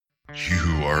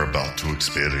You are about to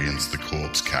experience the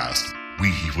Corpse Cast.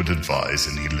 We would advise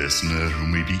any listener who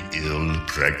may be ill,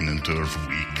 pregnant, or of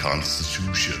weak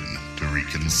constitution to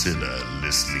reconsider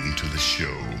listening to the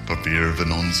show for fear of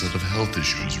an onset of health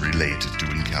issues related to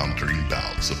encountering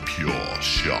bouts of pure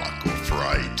shock or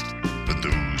fright. For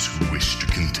those who wish to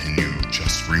continue,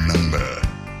 just remember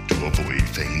to avoid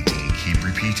fainting. Keep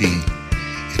repeating,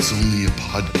 it's only a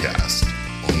podcast.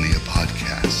 Only a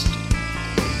podcast.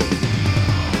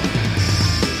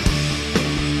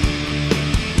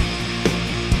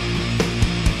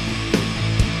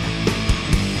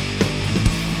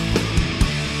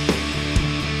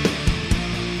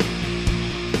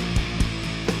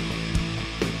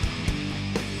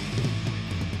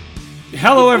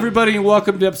 Hello, everybody, and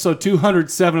welcome to episode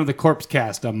 207 of the Corpse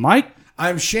Cast. I'm Mike.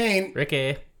 I'm Shane.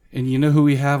 Ricky. And you know who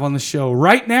we have on the show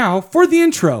right now for the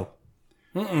intro.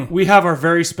 We have our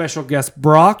very special guest,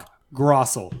 Brock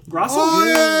Grossel. Grossel?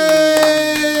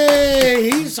 Oh,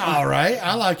 yay! He's all right.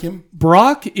 I like him.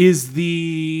 Brock is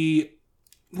the...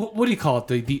 What do you call it?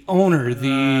 The owner, I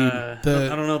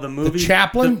don't know, the movie... The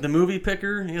chaplain? The movie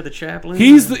picker? Yeah, the chaplain?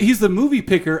 He's the movie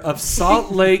picker of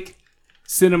Salt Lake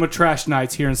Cinema Trash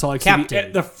Nights here in Salt Lake City.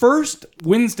 Captain. The first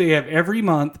Wednesday of every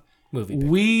month, Movie picker.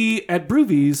 we at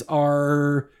Broovies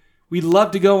are... We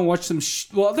love to go and watch some...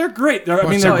 well, they're great. They're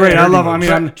great. yeah, I love them.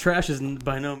 I mean, trash is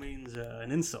by no means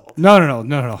an insult. No.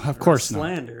 Of course not.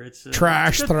 Slander. It's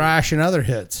Trash, it's good. thrash, and other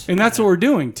hits. And that's what we're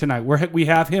doing tonight. We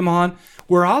have him on.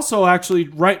 We're also actually,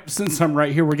 since I'm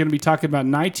right here, we're going to be talking about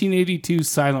 1982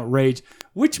 Silent Rage,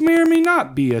 which may or may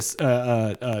not be a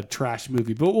trash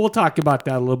movie, but we'll talk about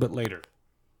that a little bit later.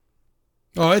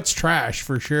 Oh, it's trash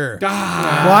for sure.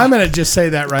 Ah. Well, I'm going to just say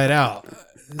that right out.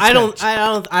 I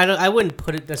wouldn't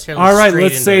put it necessarily. All right, straight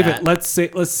let's into save that. it. Let's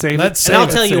save it. And I'll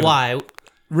tell you why.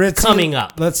 Ritzy, Coming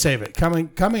up. Let's save it.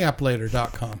 Coming up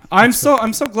later.com. I'm so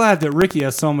glad that Ricky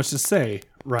has so much to say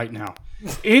right now.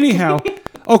 Anyhow,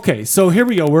 okay, so here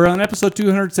we go. We're on episode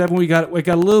 207. We got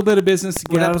a little bit of business to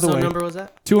get What out of the way. episode number was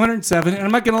that? 207. And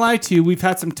I'm not going to lie to you. We've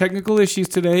had some technical issues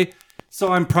today,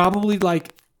 so I'm probably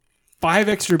like 5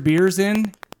 extra beers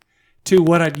in to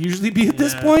what I'd usually be at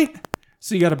this point.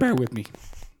 So you got to bear with me.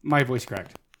 My voice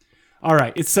cracked. All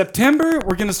right, it's September.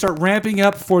 We're going to start ramping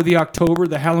up for the October,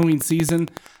 the Halloween season.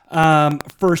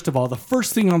 First of all, the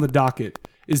first thing on the docket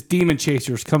is Demon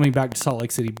Chasers coming back to Salt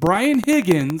Lake City. Brian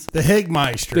Higgins, The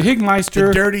Higmeister.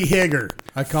 the Dirty Higger.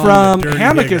 I call from him the Dirty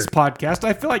Hamicus Higger. podcast.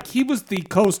 I feel like he was the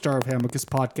co-star of Hamicus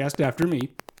podcast after me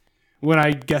when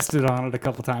I guested on it a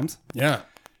couple times. Yeah.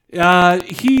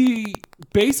 He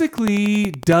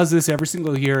basically does this every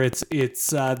single year. It's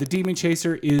the Demon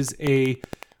Chaser is a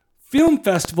film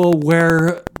festival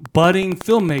where budding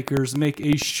filmmakers make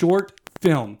a short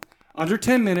film under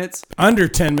 10 minutes. Under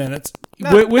 10 minutes.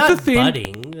 With not the theme.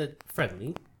 budding,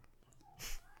 friendly.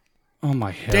 Oh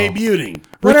my hell. Debuting.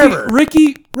 Whatever.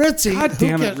 Ricky. Ritzy. God who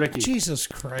damn it, can- Ricky. Jesus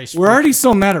Christ. We're already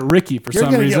so mad at Ricky for You're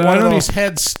some going to reason. get one I of don't those know.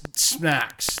 head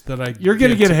smacks that I You're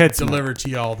gonna get a head smack. delivered to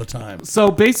you all the time. So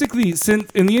basically, since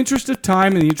in the interest of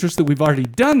time, in the interest that we've already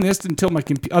done this until my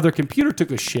other computer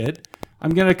took a shit,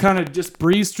 I'm going to kind of just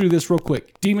breeze through this real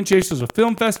quick. Demon Chasers is a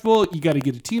film festival. You got to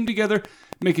get a team together,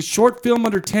 make a short film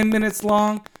under 10 minutes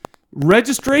long.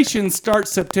 Registration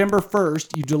starts September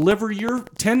 1st. You deliver your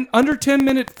under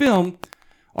 10-minute film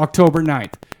October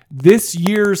 9th. This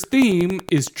year's theme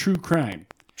is true crime.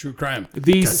 True crime.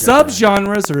 The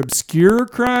subgenres are obscure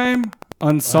crime,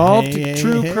 unsolved Hey,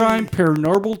 true hey. crime,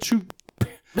 paranormal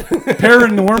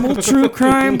true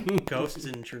crime. Ghosts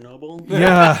in Chernobyl.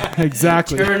 Yeah,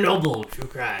 exactly. Chernobyl, true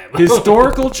crime.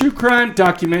 Historical true crime,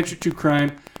 documentary true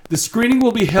crime. The screening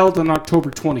will be held on October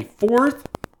 24th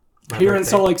here in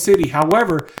Salt Lake City.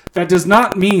 However, that does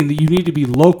not mean that you need to be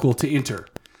local to enter.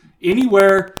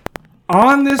 Anywhere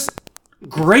on this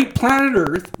great planet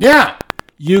Earth, Yeah.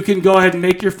 you can go ahead and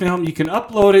make your film. You can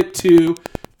upload it to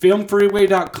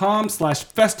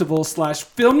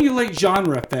filmfreeway.com/festival/Filmulate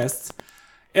Genre Fests.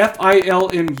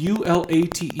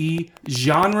 FILMULATE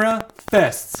Genre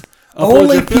Fests. Upload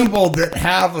Only your film, people that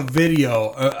have a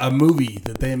video, a movie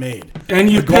that they made,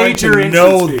 and you are going paid your to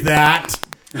know entrance fee. that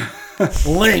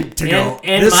link to go.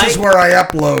 and This Mike- is where I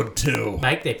upload to.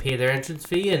 Mike, they pay their entrance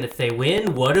fee, and if they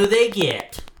win, what do they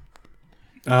get?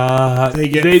 They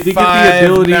get they get 5 the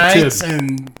ability nights to.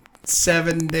 and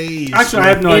 7 days. Actually, I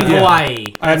have no In idea. Hawaii.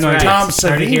 I have no That's idea. right. Tom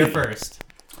Started here Savini. first.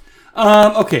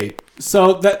 Okay,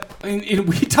 so that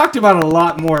we talked about it a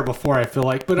lot more before. I feel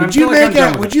like, but Would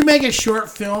you make a short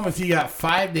film if you got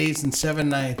 5 days and 7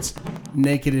 nights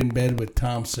naked in bed with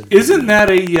Tom Savini? Isn't that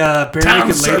a Bare Tom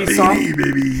Naked Lady Savini, song?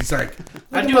 baby? He's like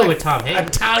I'd do it with Tom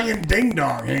Hanks. Italian ding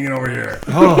dong hanging over here.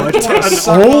 Oh,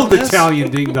 suck an on old this? Italian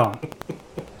ding dong.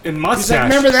 And He's mustache. like,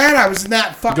 remember that? I was in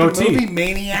that fucking Goatee. movie,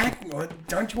 Maniac. What,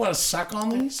 don't you want to suck on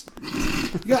these? You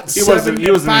got He wasn't a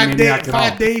maniac at all.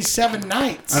 5 days, 7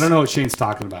 nights. I don't know what Shane's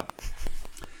talking about.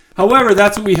 However,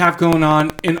 that's what we have going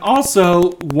on. And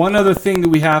also, one other thing that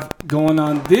we have going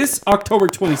on this October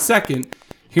 22nd,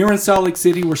 here in Salt Lake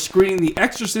City, we're screening The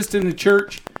Exorcist in the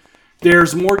church.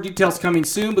 There's more details coming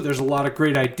soon, but there's a lot of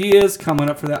great ideas coming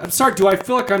up for that. I'm sorry, do I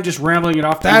feel like I'm just rambling it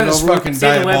off? That is fucking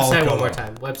Say the diabolical. website one more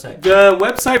time. Website. The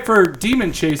website for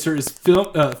Demon Chaser is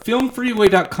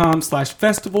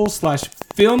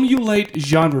filmfreeway.com/festival/filmulate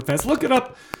genre fest. Look it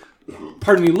up.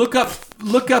 Pardon me. Look up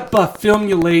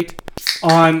Filmulate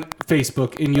on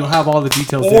Facebook, and you'll have all the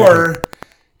details there. Or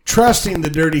trusting the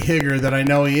dirty Higger that I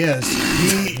know he is.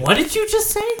 What did you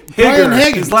just say? Brian Higgins.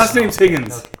 Higgins. His last name's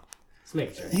Higgins. Let's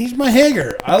make sure. He's my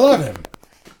Higger. I love him.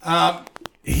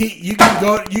 You can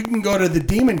go to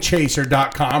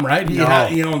thedemonchaser.com, right? No.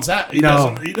 He owns that. He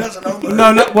No. doesn't own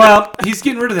that. No. Well, he's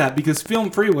getting rid of that because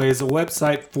Film Freeway is a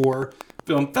website for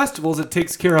film festivals that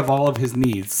takes care of all of his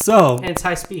needs. So, And it's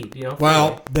high speed, you know.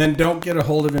 Well, then don't get a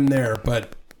hold of him there,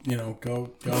 but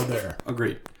go there.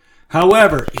 agreed.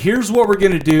 However, here's what we're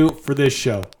going to do for this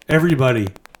show. Everybody,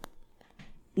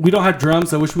 we don't have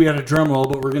drums. I wish we had a drum roll,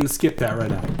 but we're going to skip that right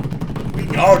now.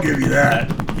 I'll give you that.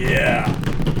 Yeah.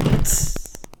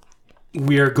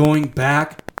 We are going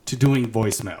back to doing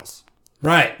voicemails.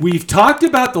 Right. We've talked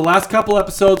about the last couple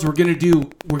episodes. We're gonna do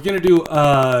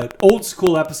old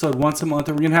school episode once a month,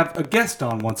 and we're gonna have a guest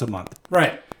on once a month.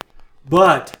 Right.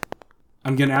 But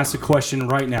I'm gonna ask a question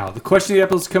right now. The question of the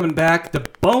episode is coming back. The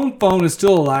Bone Phone is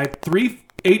still alive.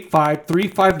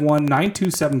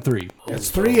 385-351-9273. It's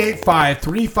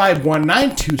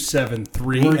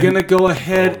 385-351-9273. We're gonna go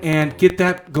ahead and get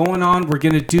that going on. We're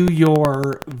gonna do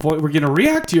we're gonna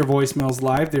react to your voicemails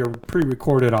live. They're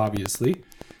pre-recorded, obviously.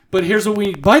 But here's what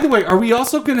we. By the way, are we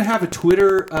also gonna have a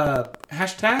Twitter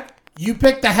hashtag? You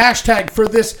pick the hashtag for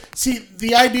this. See,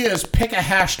 the idea is pick a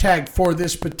hashtag for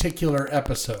this particular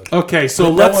episode. Okay, so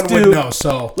But let's no one do. would know.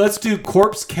 So Let's do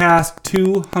CorpseCast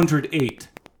 208.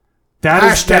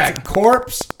 That's hashtag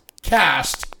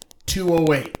CorpseCast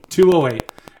 208.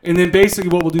 208. And then basically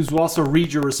what we'll do is we'll also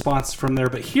read your responses from there.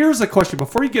 But here's a question.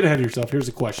 Before you get ahead of yourself, here's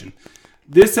a question.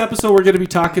 This episode we're going to be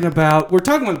talking with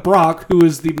Brock, who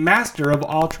is the master of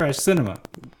all trash cinema.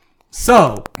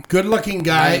 So, Good-looking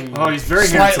guy. oh, he's very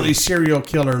slightly handsome. serial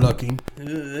killer looking.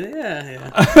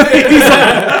 Yeah.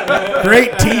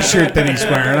 Great T-shirt that he's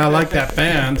wearing. I like that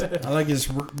band. I like his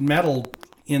metal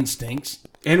instincts.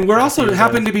 And we're also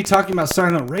happen to be talking about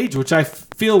Silent Rage, which I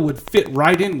feel would fit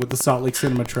right in with the Salt Lake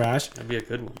Cinema trash. That'd be a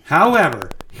good one. However,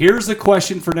 here's a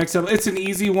question for next episode. It's an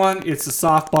easy one. It's a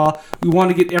softball. We want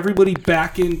to get everybody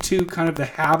back into kind of the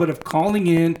habit of calling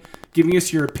in, giving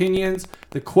us your opinions.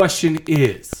 The question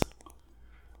is,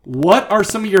 what are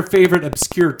some of your favorite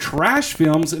obscure trash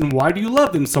films and why do you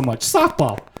love them so much?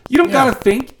 Softball. You don't got to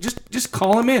think. Just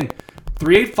call them in.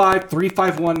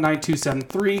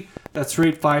 385-351-9273. That's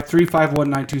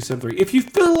 385-351-9273. If you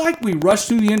feel like we rushed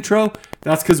through the intro,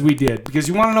 that's because we did. Because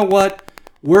you want to know what?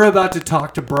 We're about to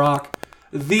talk to Brock,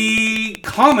 the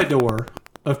Commodore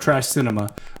of trash cinema.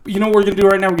 You know what we're going to do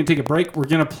right now? We're going to take a break. We're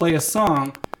going to play a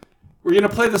song. We're going to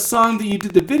play the song that you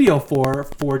did the video for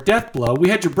Death Blow. We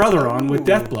had your brother on with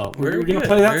Death Blow. We're going to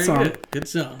play that song. Good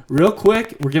song. Real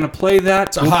quick, we're going to play that.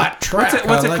 It's a hot track.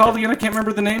 What's it I like called again? I can't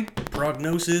remember the name.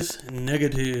 Prognosis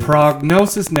Negative.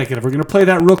 Prognosis Negative. We're going to play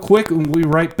that real quick and we'll be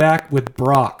right back with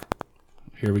Brock.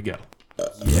 Here we go.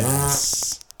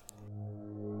 Yes.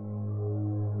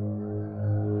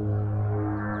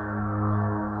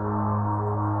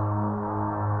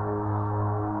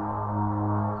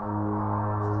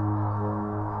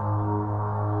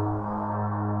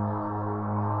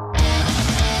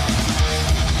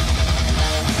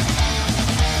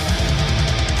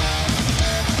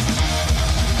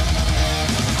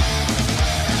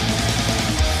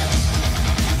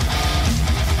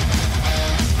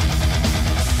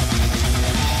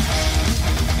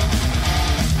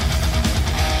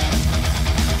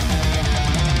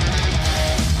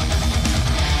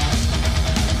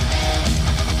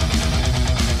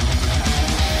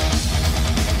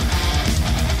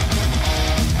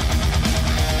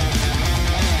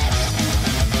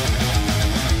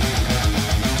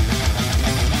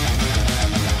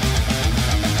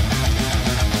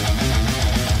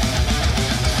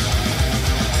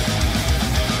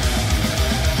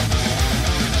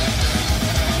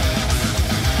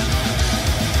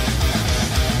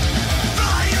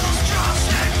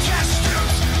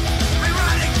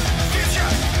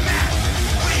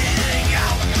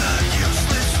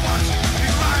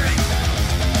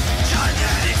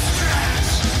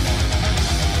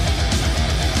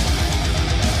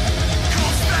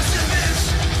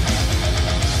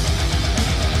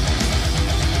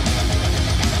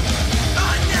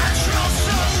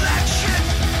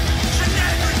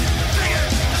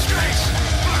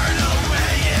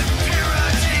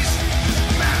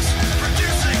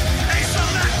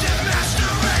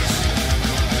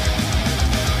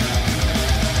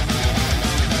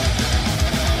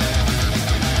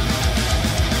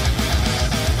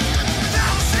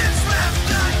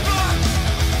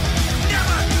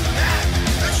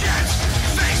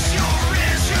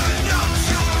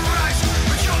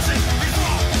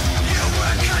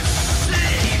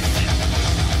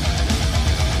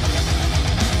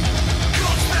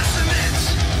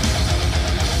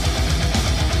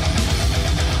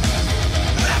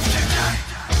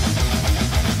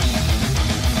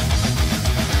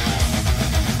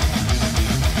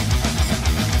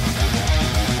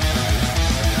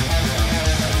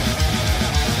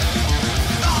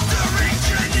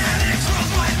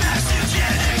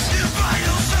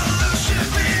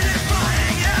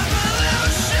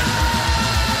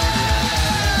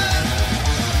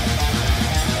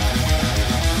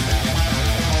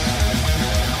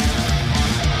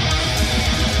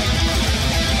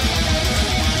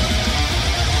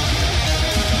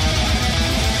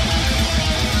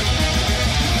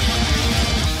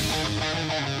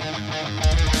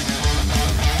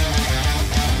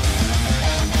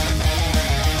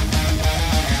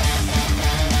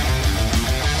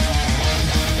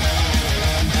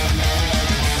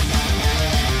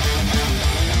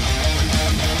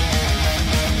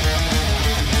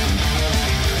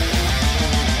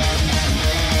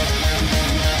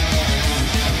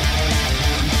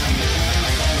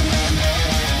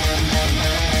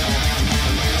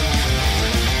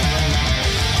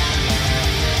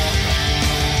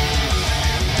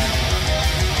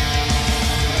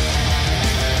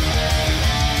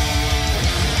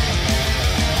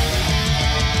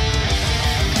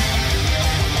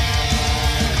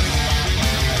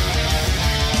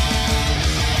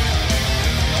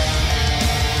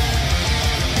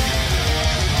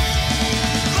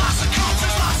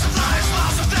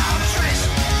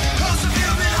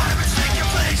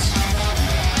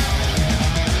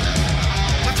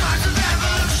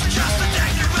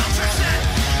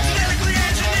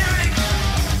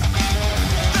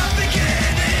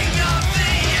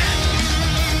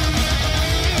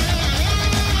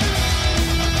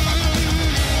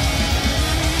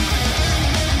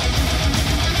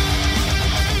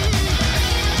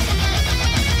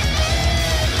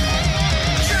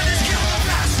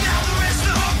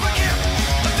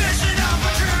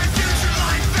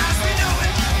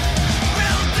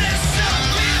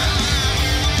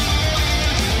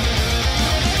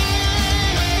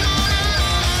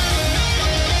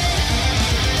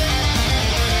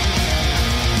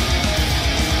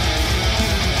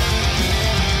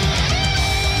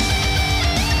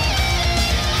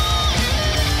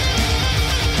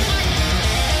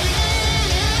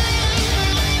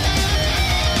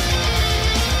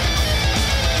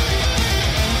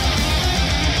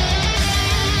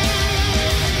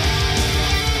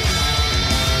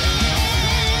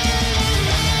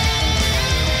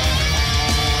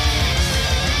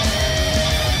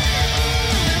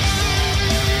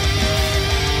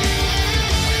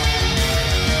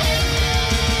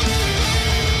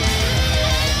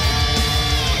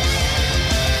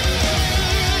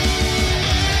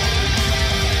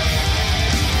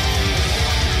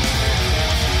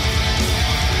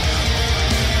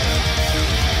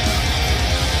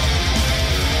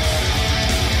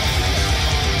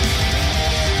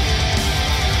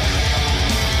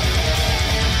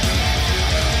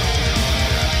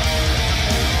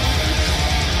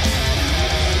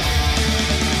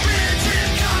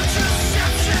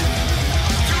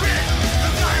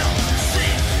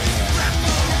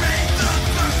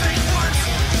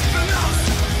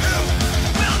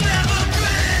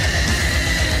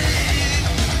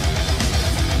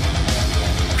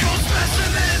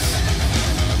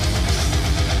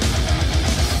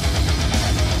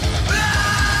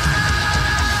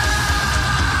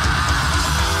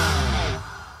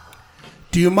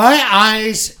 Do my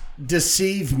eyes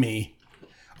deceive me,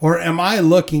 or am I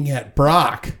looking at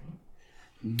Brock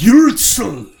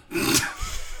Gürzel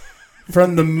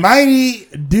from the mighty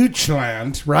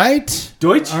Deutschland? Right?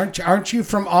 Deutsch? Aren't you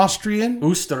from Austrian?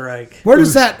 Österreich. Where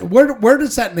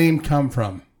does that name come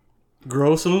from?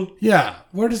 Grossel. Yeah,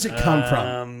 where does it come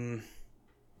from?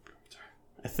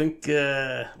 I think,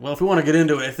 well, if we want to get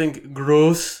into it, I think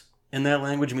gross in that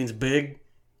language means big,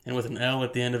 and with an L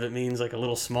at the end of it means like a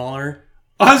little smaller.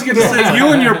 I was going to say, you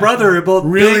and your brother are both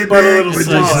Really big, but a big, little but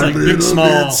small. just like big,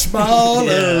 small. Smaller.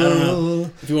 Yeah, I don't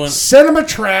know. If you want, Cinema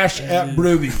trash at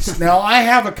Broovies. Now, I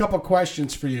have a couple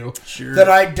questions for you Sure. that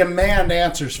I demand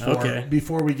answers for Okay.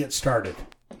 before we get started.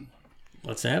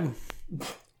 let's have 'em.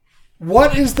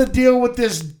 What is the deal with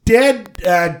this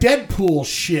Deadpool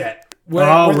shit? Where,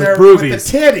 Oh, where with they're Broovies.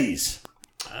 with the titties.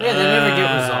 Yeah, they never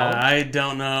get resolved. I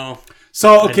don't know.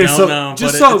 So, okay, I don't so know,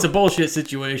 just but so it's a bullshit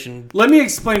situation. let me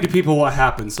explain to people what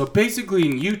happens. So basically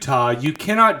in Utah, you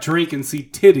cannot drink and see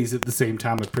titties at the same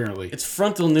time, apparently. It's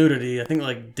frontal nudity. I think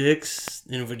like dicks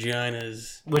and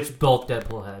vaginas. Which both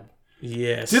Deadpool had.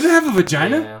 Yes. Did it have a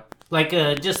vagina? Yeah. Like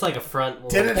just like a front.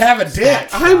 Did it have a dick?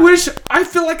 I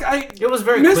feel like I It was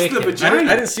very missed quick. the and- vagina.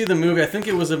 I didn't see the movie. I think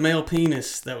it was a male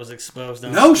penis that was exposed.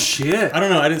 No shit. I don't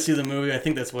know. I didn't see the movie. I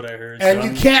think that's what I heard. And so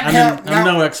you I'm- can't I'm have- I'm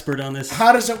now- no expert on this.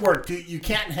 How does it work? You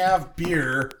can't have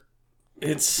beer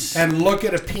It's and look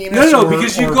at a penis. No, or-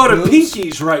 because you or go to boobs.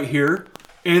 Pinky's right here,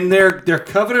 and they're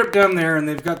covered up down there, and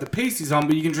they've got the pasties on,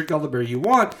 but you can drink all the beer you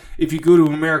want. If you go to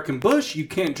American Bush, you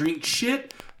can't drink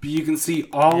shit, but you can see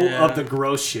all Yeah. of the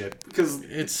gross shit. Because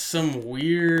it's some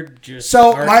weird just.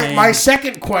 So arcane- my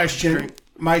second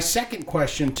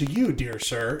question to you, dear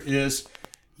sir, is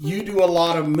you do a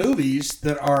lot of movies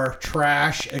that are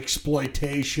trash,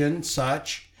 exploitation,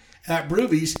 such at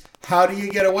Broovies. How do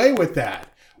you get away with that?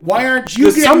 Why aren't you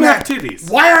 'Cause getting some that? have titties.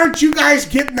 Why aren't you guys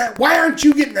getting that? Why aren't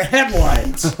you getting the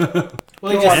headlines?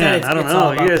 Well, you just said Man, it's, I don't it's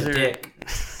all know. about You guys the are dick.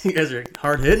 you guys are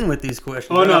hard hitting with these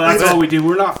questions. oh no, that's It's- all we do.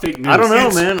 We're not fake news. I don't know,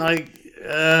 It's- man. Like,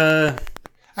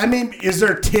 I mean, is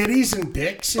there titties and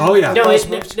dicks? Oh, yeah. No, those it,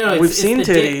 movies? no, We've it's seen the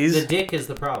dick. titties. The dick is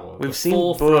the problem. We've The seen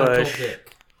full frontal Bush.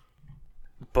 dick.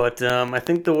 but I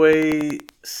think the way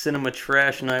Cinema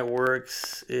Trash Night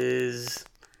works is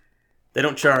they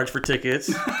don't charge for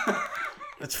tickets.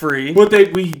 It's free. But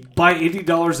we buy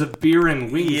 $80 of beer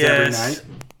and wings every night.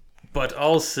 But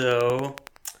also,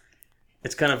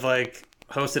 it's kind of like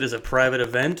hosted as a private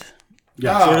event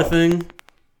Yeah. sort of thing.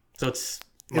 So it's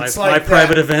my It's like my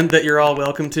private that. event that you're all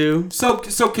welcome to. So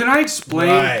can I explain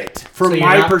Right. from So you're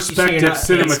my not- perspective so you're not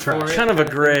cinema pissed for trash? it? Kind of a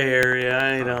gray area.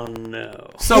 I don't know.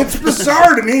 So It's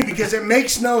bizarre to me because it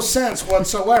makes no sense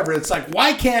whatsoever. It's like,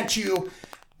 why can't you,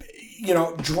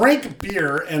 drink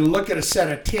beer and look at a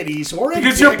set of titties or a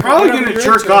because dick you're or probably whatever going to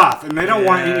you're jerk into? off, and they don't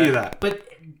want any of that. But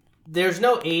there's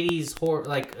no 80s horror,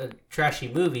 trashy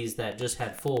movies that just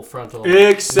had full frontal.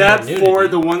 Except nudity. for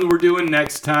the one we're doing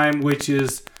next time, which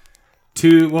is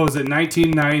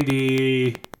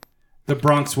 1990, The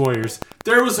Bronx Warriors.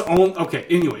 There was only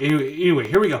Anyway,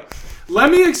 here we go.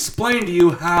 Let me explain to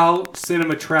you how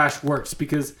cinema trash works,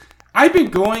 because I've been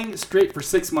going straight for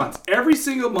 6 months. Every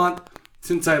single month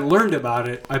since I learned about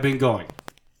it, I've been going.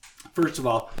 First of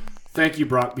all, thank you,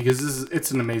 Brock, because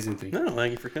it's an amazing thing. No,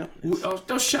 thank you for coming.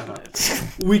 Shut up.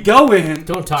 We go in.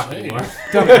 Don't talk anymore.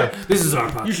 Don't- This is our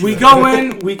podcast. We go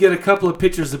in, we get a couple of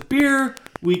pitchers of beer,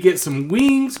 we get some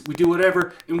wings, we do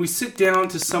whatever, and we sit down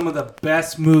to some of the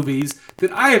best movies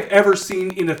that I have ever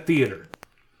seen in a theater.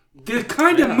 The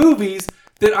kind of movies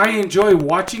that I enjoy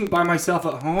watching by myself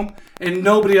at home and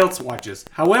nobody else watches.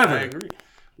 However, I agree.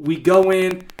 we go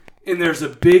in and there's a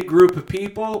big group of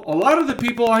people. A lot of the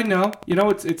people I know,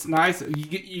 it's nice. You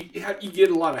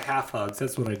get a lot of half hugs.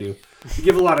 That's what I do. You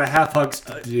give a lot of half hugs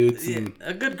to dudes. Yeah, And,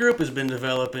 a good group has been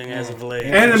developing as of late.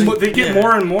 they get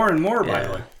more and more and more, by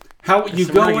the way. How you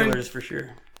Some go regulars for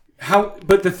sure.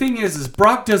 but the thing is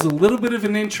Brock does a little bit of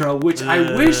an intro, which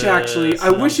I wish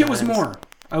it was sometimes. more.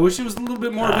 I wish it was a little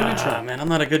bit more of an intro. Man, I'm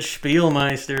not a good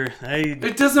spielmeister.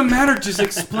 It doesn't matter. Just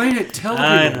explain it. Tell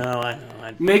I people. know.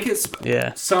 Make it.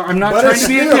 Yeah. So I'm not But trying it's to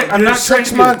be. still, I'm you're not trying 6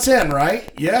 to be. months in,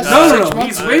 right? Yes. No, 6 no.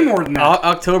 months He's way more than that.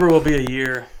 October will be a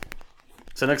year.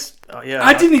 So next,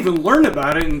 I didn't even learn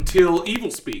about it until Evil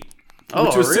Speak,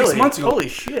 which was really? 6 months ago. Holy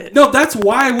shit. No, that's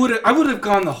why I would have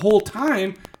gone the whole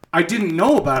time. I didn't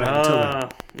know about it until then.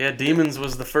 Yeah, Demons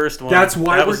was the first one. That's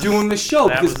why That we're was- doing the show,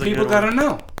 that because was a people good got to one.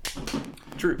 know.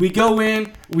 True. We go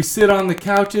in, we sit on the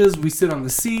couches, we sit on the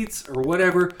seats or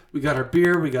whatever. We got our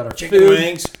beer, we got our Chicken food.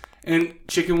 wings. And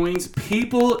chicken wings.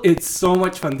 People, it's so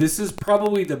much fun. This is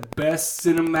probably the best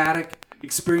cinematic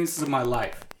experiences of my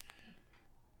life.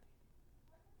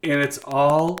 and it's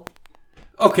all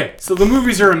okay. So the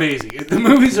movies are amazing. The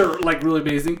movies are like really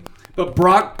amazing. But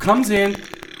Brock comes in.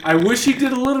 I wish he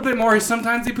did a little bit more.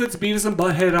 Sometimes he puts Beavis and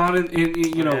Butthead on, and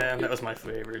you know. Yeah, that was my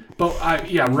favorite. But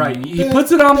right. He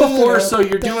puts it on before, so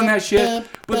you're doing that shit.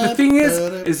 But the thing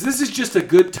is this is just a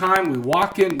good time. We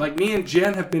walk in, like me and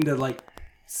Jen have been to like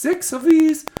 6 of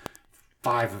these,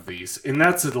 5 of these, and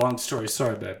that's a long story.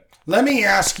 Sorry, babe. Let me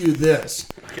ask you this: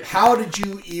 how did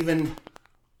you even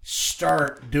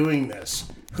start doing this?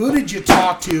 Who did you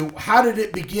talk to? How did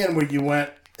it begin? Where you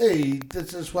went, hey,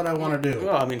 this is what I want to do.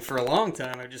 Well, I mean, for a long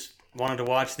time, I just wanted to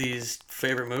watch these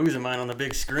favorite movies of mine on the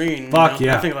big screen. Fuck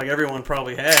yeah. I think like everyone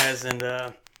probably has. And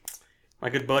my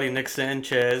good buddy Nick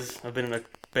Sanchez, I've been in a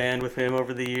band with him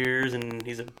over the years, and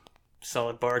he's a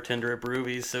solid bartender at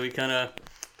Broovies. So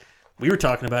we were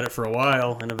talking about it for a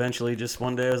while, and eventually just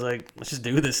one day I was like, let's just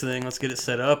do this thing. Let's get it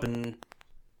set up. And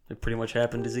it pretty much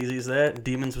happened as easy as that.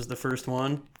 Demons was the first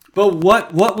one. But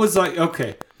what was like,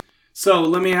 okay. So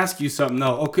let me ask you something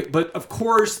though. Okay, but of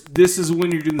course this is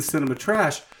when you're doing the cinema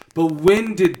trash. But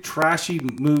when did trashy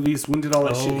movies? When did all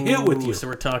that shit hit with you? So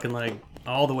we're talking like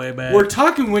all the way back. We're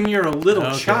talking when you're a little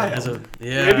child.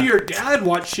 Yeah. Maybe your dad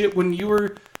watched shit when you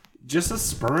were just a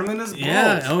sperm in his balls.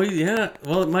 Yeah. Oh yeah.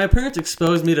 Well, my parents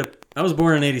exposed me to. I was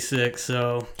born in '86,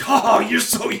 so. Oh, you're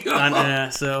so young. Yeah.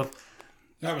 So.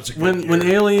 That was a good When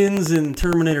Aliens and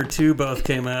Terminator 2 both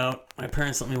came out, my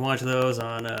parents let me watch those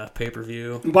on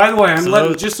pay-per-view. By the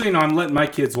way, just so you know, I'm letting my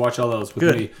kids watch all those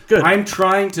with me. Good. I'm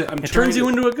trying to. It turns you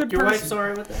into a good Your person. wife's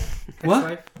alright with that?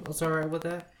 What? Ex-wife? Also alright with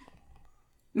that?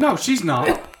 No, she's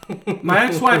not. My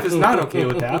ex-wife is not okay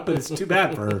with that, but it's too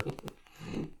bad for her.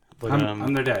 But,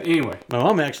 I'm their dad. Anyway. my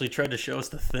mom actually tried to show us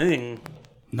The Thing.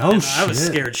 No shit. I was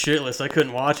scared shitless. I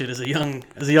couldn't watch it as a young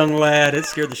lad. It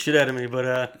scared the shit out of me.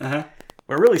 But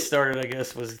what really started, I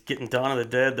guess, was getting Dawn of the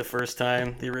Dead the first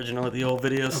time, the original at the old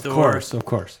video store. Of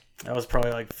course. I was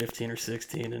probably like 15 or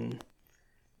 16, and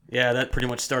yeah, that pretty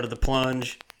much started the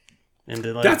plunge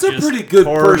into like That's a just pretty good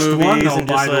horror first one, movies though, and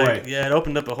by just the like, way. yeah, it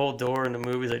opened up a whole door into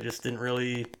movies I just didn't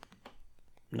really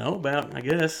know about, I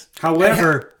guess.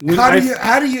 However, how do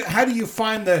you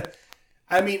find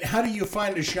how do you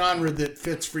find a genre that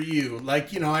fits for you?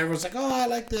 Like, you know, everyone's like, oh, I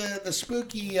like the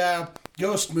spooky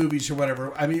ghost movies or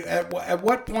whatever. I mean, at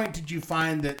what point did you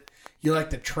find that you like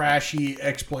the trashy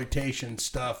exploitation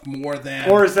stuff more than...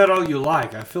 Or is that all you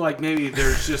like? I feel like maybe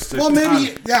there's just a well,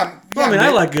 maybe, yeah. Well, I mean, I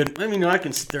like good... I mean, I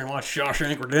can sit there and watch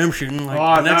Shawshank Redemption, like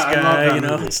the next I love guy, that you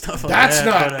know, movie. and stuff like That's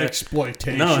that. not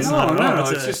exploitation. No, it's not.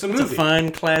 No, It's just a movie. It's a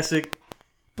fine, classic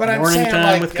But I'm morning saying, time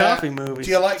like, with coffee movies.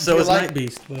 Do you like? So do you is like, Night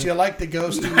Beast. Do you like the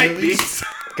ghosty Night movies? Beast.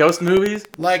 Ghost movies?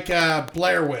 Like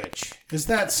Blair Witch. Is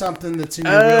that something that's in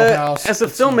your wheelhouse? As a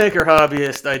filmmaker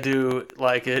hobbyist, I do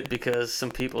like it because some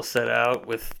people set out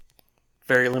with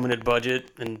very limited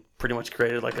budget and pretty much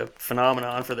created like a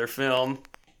phenomenon for their film.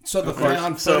 So the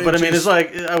found So, but I mean, footage it's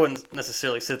like I wouldn't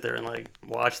necessarily sit there and like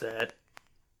watch that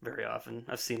very often.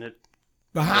 I've seen it.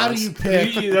 But how do you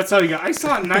pick? That's how you got. I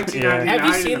saw it in 1999. Have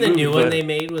you seen the new movie, one they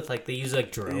made with like they use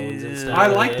like drones and stuff? I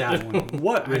like that one.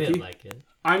 What, I Ricky? didn't like it.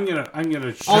 I'm gonna.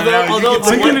 Although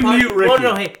I'm gonna mute Ricky. Oh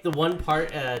no, hey, the one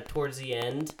part towards the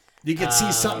end. You can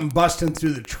see something busting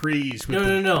through the trees. With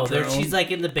No. the drone. She's like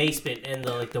in the basement, and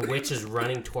the witch is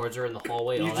running towards her in the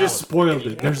hallway. You just spoiled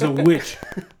it. There's a witch.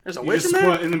 There's a You witch just in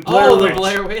there? spoiled- in the Blair Oh, the Witch.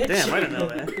 Blair Witch. Damn, I didn't know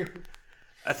that.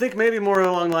 I think maybe more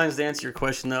along the lines to answer your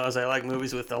question though, is I like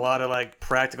movies with a lot of like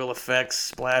practical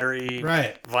effects, splattery,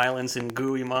 Right. violence, and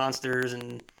gooey monsters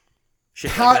and shit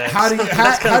How, like that. how do you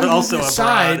That's kind how of do you also a broad-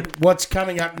 decide what's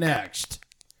coming up next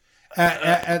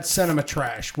at Cinema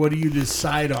Trash? What do you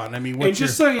decide on? I mean, And what's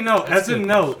just your, so you know, as a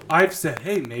note, I've said,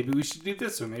 hey, maybe we should do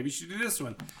this one. Maybe we should do this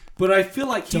one. But I feel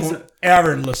like he's don't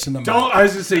ever listen to me. I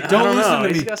was gonna say, I don't listen know.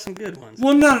 to He's me. got some good ones.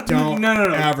 Well, no, Don't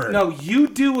ever. No, you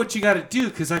do what you got to do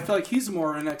because I feel like he's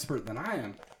more an expert than I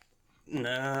am.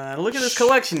 Nah, look at this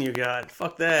collection you got.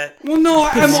 Fuck that. Well, no,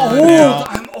 I'm on old. now.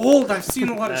 I'm old. I've seen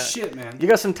a lot of shit, man. You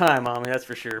got some time on me, that's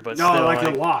for sure. But No, still, like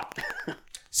a lot.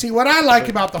 See, what I like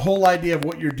about the whole idea of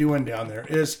what you're doing down there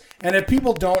is, and if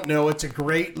people don't know, it's a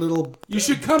great little... You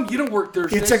should come. You don't work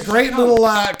Thursdays. It's a You should great come. little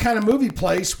kind of movie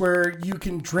place where you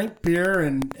can drink beer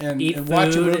and Eat and food,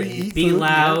 watch a movie, and eat be food.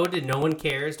 loud, and no one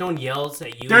cares. No one yells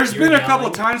at you. There's if you're been a couple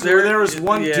yelling. times where there was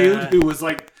one Yeah. dude who was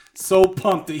like so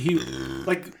pumped that he,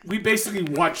 like, we basically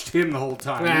watched him the whole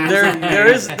time. there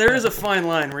is a fine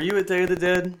line. Were you at Day of the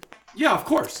Dead? Yeah, of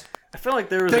course. I feel like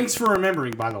there was. Thanks for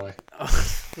remembering, by the way.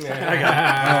 I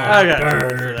got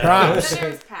it for that. Props.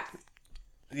 There's packed.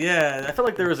 Yeah, I felt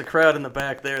like there was a crowd in the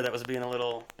back there that was being a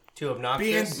little Too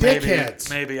obnoxious. Being dickheads.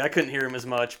 Maybe I couldn't hear him as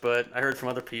much, but I heard from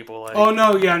other people. Like, Oh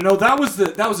no, yeah, no, that was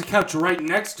a couch right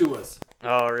next to us.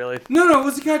 oh, really? No, it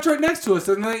was a couch right next to us,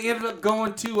 and they ended up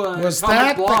going to Was Atomic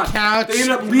that the Blonde. couch? They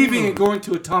ended up leaving and going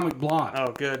to Atomic Blonde.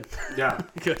 Oh, good. Yeah,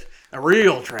 Good. A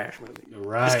real trash movie.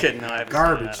 right. Just kidding. No, I haven't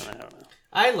Garbage. seen that. I don't know.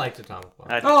 I liked Atomic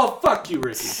Blonde. Oh, fuck you,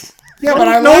 Ricky. Yeah,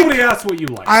 but Nobody asked what you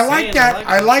like. I like Saying that. I like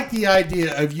I it. like the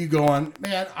idea of you going,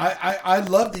 man. I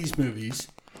love these movies.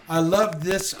 I love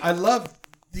this. I love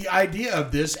the idea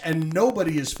of this, and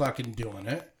nobody is fucking doing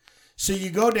it. So you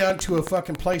go down to a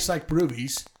fucking place like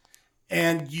Broovies,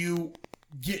 and you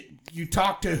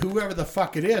talk to whoever the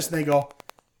fuck it is, and they go,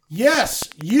 "Yes,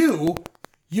 you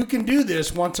can do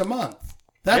this once a month."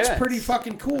 That's Yeah, pretty it's-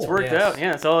 fucking cool. It's worked Yes. out.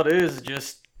 Yeah, that's all it is.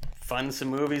 Just find some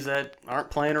movies that aren't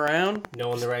playing around.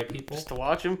 Knowing the right people. Just to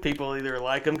watch them. People either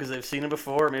like them because they've seen them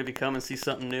before, or maybe come and see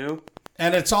something new.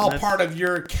 And it's all That's- part of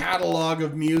your catalog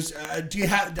of music. Do you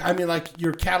have? I mean, like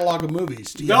your catalog of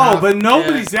movies. Do you No, have, but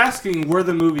nobody's asking where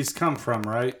the movies come from,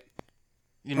 right?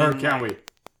 You Or mean, can like,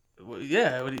 we?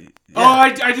 Yeah. What do you, Oh,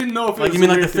 yeah. I didn't know if it Like was you mean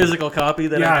a like the weird thing. physical copy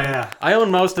that Yeah. I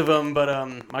own most of them, but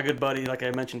my good buddy, like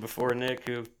I mentioned before, Nick,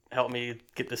 who helped me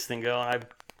get this thing going,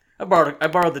 I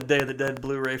borrowed the Day of the Dead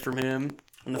Blu-ray from him.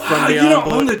 And the Wow, From you Beyond don't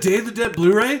Blu- own the Day of the Dead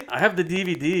Blu-ray? I have the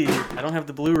DVD. I don't have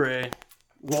the Blu-ray.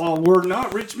 Well, we're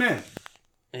not rich men.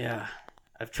 Yeah,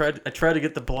 I tried to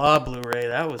get the Blob Blu-ray.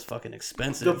 That was fucking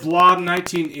expensive. The Blob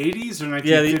 1980s or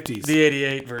yeah, 1950s? the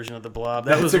 '88 version of the Blob.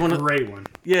 That That's was a one of great one.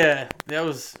 yeah. That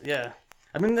was yeah.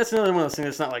 I mean, that's another one of those things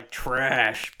that's not like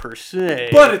trash per se.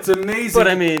 But it's amazing. But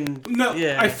I mean, No,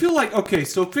 yeah. I feel like, okay,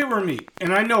 so if it were me,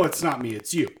 and I know it's not me,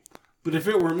 it's you, but if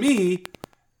it were me,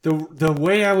 the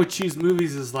way I would choose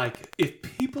movies is like, if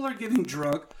people are getting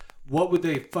drunk, what would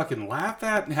they fucking laugh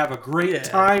at and have a great Yeah.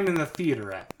 time in the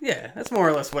theater at? yeah, that's more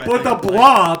or less what I But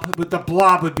think. the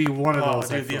blob would be one of Oh, those.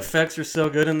 I dude, the feel. effects are so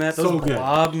good in that. Those So good.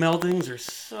 blob meldings are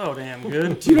so damn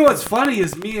good. Do you know what's funny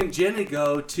is me and Jenny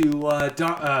go to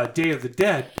Day of the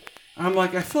Dead. I'm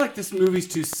like, I feel like this movie's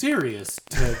too serious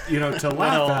to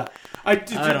laugh at.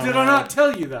 Did I don't I know. not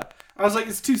tell you that? I was like,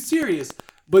 it's too serious.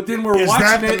 But then we're Is watching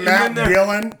that it, the Matt and then they're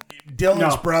Dillon?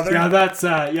 Dillon's brother? Yeah, that's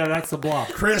the blob.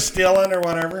 Chris Dillon or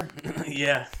whatever?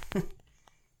 Yeah.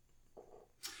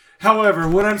 However,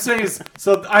 what I'm saying is,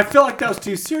 so I feel like that was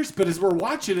too serious. But as we're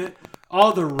watching it,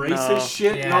 all the racist No.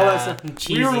 shit and all that Yeah, stuff,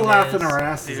 we were cheesiness. laughing our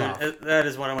asses Dude, off. that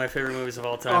is one of my favorite movies of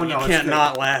all time. Oh, no, you it's can't good.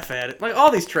 not laugh at it. Like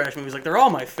all these trash movies, like they're all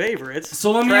my favorites.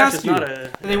 So let me Trash ask is you. not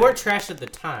a- And they weren't trash at the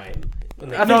time. When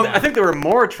they I came think, out. I think they were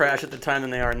more trash at the time than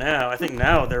they are now. I think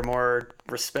now they're more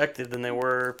respected than they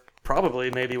were probably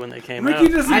maybe when they came Ricky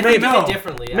out. doesn't I even think know. of it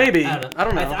differently. Maybe. I don't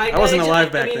know. I wasn't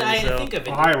alive back then, I so- think of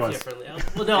it I was. differently.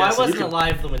 Well, no, Yeah, I so you wasn't can-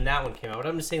 alive when that one came out. But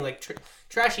I'm just saying, like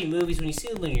trashy movies. When you see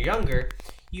them when you're younger,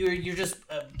 you're just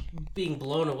being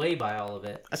blown away by all of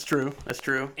it, That's true. That's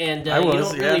true. and I you was,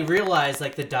 don't really yeah. realize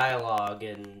like the dialogue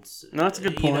and No, that's a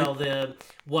good You point. know the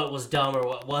what was dumb or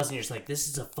what wasn't. You're just like, this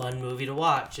is a fun movie to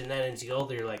watch, and then as you go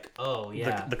older, you're like, oh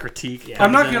yeah. The critique. Yeah.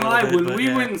 I'm not comes in gonna a lie. little bit, When but we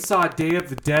yeah. went and saw Day of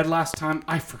the Dead last time,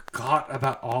 I forgot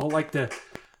about all like the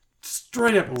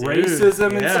straight up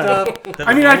racism and yeah. stuff. The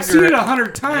I mean, I've seen it vulgar-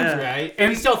 100 times, Yeah. Right?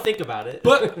 And- you still think about it.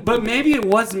 but maybe it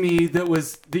was me that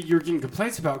you're getting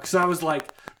complaints about because I was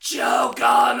like, choke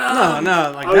on them.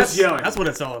 No, like I was that's yelling. that's what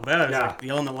it's all about. It's Yeah. like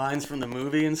yelling the lines from the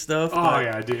movie and stuff. Oh but-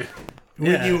 yeah, dude.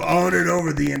 When Yeah. you own it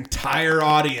over the entire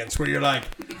audience, where you're like,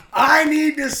 I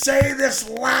need to say this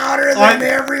louder than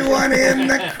everyone in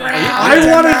the crowd.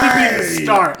 I wanted to be the tonight."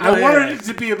 star. I yeah. wanted it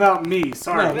to be about me.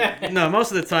 Sorry. No, most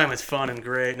of the time it's fun and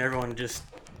great, and everyone just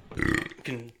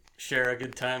can share a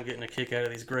good time getting a kick out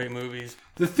of these great movies.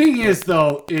 The thing is,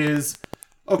 though, is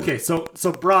okay. So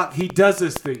Brock, he does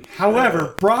this thing.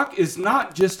 However, Brock is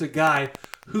not just a guy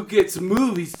who gets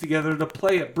movies together to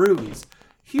play at Broovies.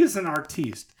 He is an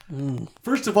artiste.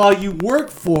 First of all, you work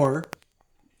for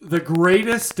the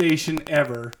greatest station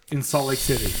ever in Salt Lake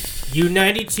City.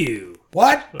 U92.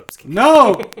 What?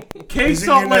 No, K Is it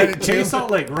Salt Lake. United K too?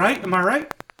 Salt Lake, right? Am I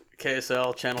right?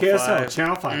 KSL Channel KSL, 5.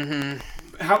 Channel 5.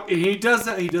 How and he does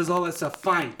that? He does all that stuff.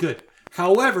 Fine, good.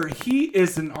 However, he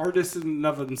is an artist in and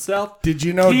of himself. Did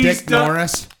you know He's Dick done-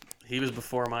 Norris? He was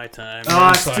before my time.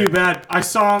 Oh, it's Sorry. too bad. I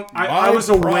saw him. I was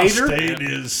a waiter.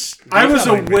 I was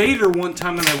a waiter one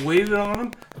time, and I waited on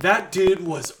him. That dude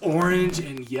was orange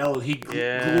and yellow. He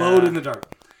Yeah. glowed in the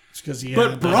dark. It's because he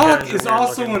But had Brock guys are is weird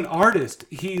also looking. an artist.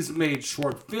 He's made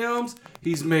short films.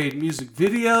 He's made music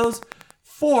videos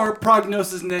for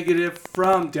Prognosis Negative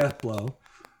from Deathblow.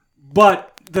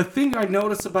 But the thing I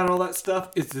notice about all that stuff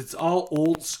is it's all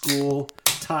old school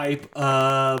type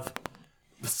of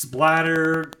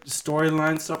splatter,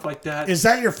 storyline, stuff like that. Is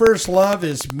that your first love?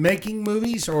 Is making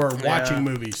movies or watching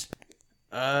movies?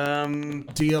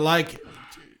 Do you like?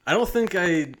 I don't think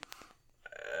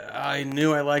I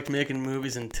knew I liked making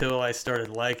movies until I started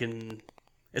liking.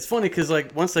 It's funny because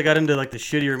like once I got into like the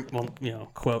shittier, well, you know,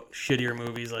 quote shittier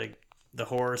movies like the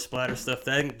horror splatter stuff,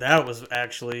 that was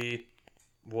actually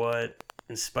what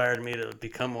inspired me to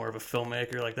become more of a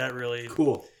filmmaker. Like that really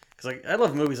cool. Because like I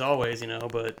love movies always, you know,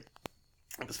 but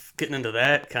I was getting into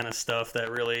that kind of stuff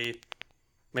that really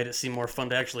made it seem more fun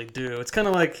to actually do. It's kind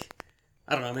of like,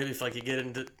 I don't know, maybe if like you get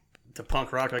into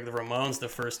punk rock like the Ramones the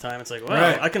first time, it's like, wow,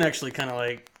 Right. I can actually kind of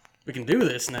like, we can do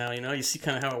this now, you know? You see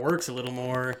kind of how it works a little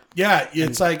more. Yeah,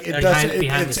 it's like it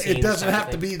doesn't have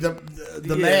to be the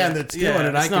man that's doing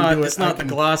it. I can do it. It's not the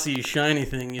glossy, shiny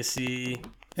thing you see.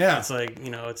 Yeah. It's like, you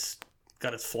know, it's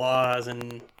got its flaws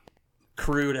and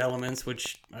crude elements,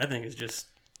 which I think is just...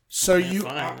 So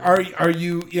fine. Are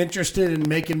you interested in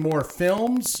making more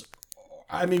films?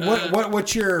 I mean, what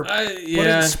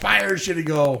inspires you to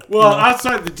go? Well,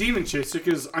 outside the Demon Chaser,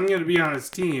 because I'm going to be on his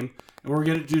team, and we're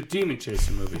going to do a Demon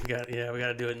Chaser movie we got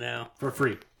to do it now. for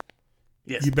free.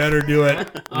 Yes. You better do it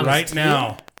right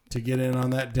now to get in on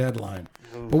that deadline.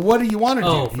 But what do you want to do?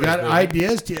 Oh, You got for free.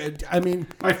 ideas? I mean,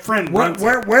 My friend runs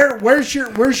it. where's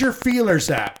your feelers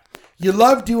at? You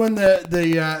love doing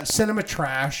the cinema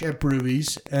trash at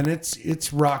Broovies, and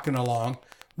it's rocking along.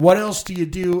 What else do you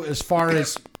do as far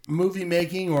as movie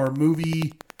making or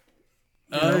movie?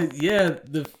 Yeah,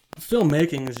 the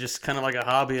filmmaking is just kind of like a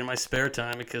hobby in my spare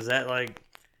time because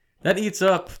that eats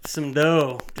up some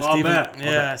dough. Just I'll bet.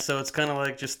 Yeah, so it's kind of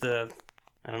like just I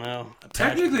don't know.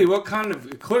 Technically, what kind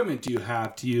of equipment do you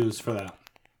have to use for that?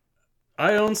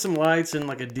 I own some lights and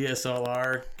like a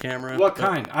DSLR camera. What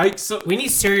kind? We need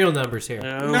serial numbers here.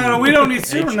 No, we don't need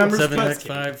serial numbers.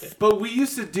 H7X5. But we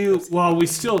used to do, well, we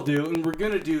still do, and we're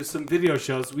going to do some video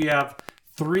shows. We have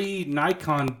 3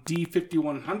 Nikon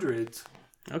D5100s,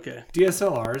 Okay.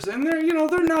 DSLRs, and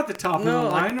they're not the top of the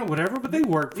line or whatever, but they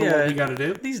work for what we got to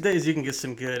do. These days you can get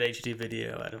some good HD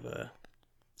video out of a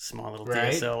small little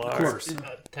Right? DSLR. Of course.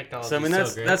 Technology. So I mean is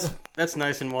so great. that's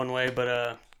nice in one way,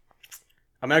 but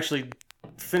I'm actually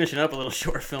finishing up a little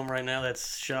short film right now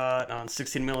that's shot on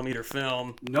 16mm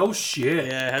film. No shit.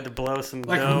 Yeah, I had to blow some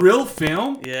Like dope. real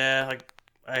film? Yeah, like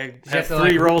I Did you have to,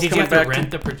 3 rolls Did you coming have to back.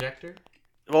 rent the projector?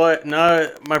 Well,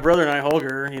 no, my brother and I,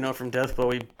 Holger, from Deathblow,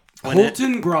 we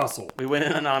Holton Grossel. went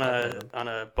in on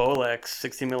a Bolex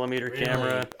 16mm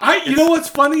camera. You know what's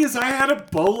funny is I had a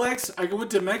Bolex. I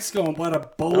went to Mexico and bought a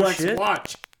Bolex shit.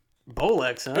 watch.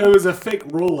 Bolex, huh? It was a fake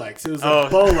Rolex. It was a Oh.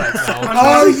 Bolex.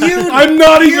 I'm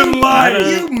not even lying.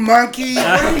 You monkey!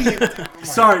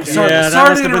 Sorry. Yeah, that sorry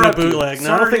must to have been a interrupt you. bootleg.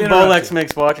 No, I don't Sorry to think interrupt Bolex you.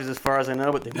 makes watches as far as I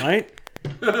know, but they might.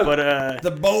 But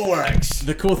The Bolex.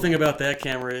 the cool thing about that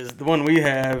camera is the one we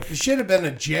have, There should have been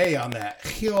a J on that.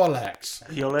 Hiolex.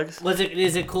 Hiolex.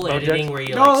 Is it cool Bojack? editing where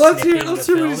you No, let's hear snipping what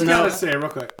the he's film? got to say real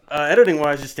quick. Editing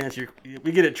wise, just to answer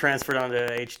we get it transferred onto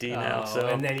HD now. Oh, So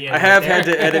and then you I edit have there. had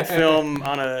to edit film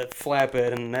on a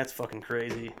flatbed, and that's fucking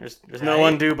crazy. There's no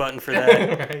undo button for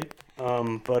that.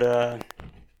 Right. But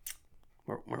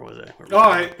where was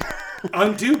I?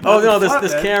 Undo. Oh no, this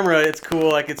flatbed. camera, it's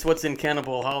cool. Like it's what's in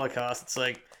Cannibal Holocaust. It's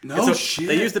like Shit.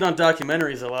 They used it on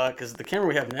documentaries a lot because the camera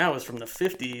we have now is from the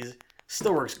 50s.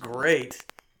 Still works great.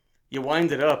 You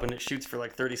wind it up and it shoots for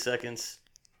like 30 seconds.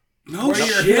 No Where you're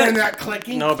shit. hearing that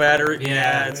clicking? No battery. Yeah,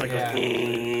 Yeah, it's like yeah.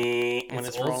 when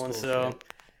it's old rolling. school So shit.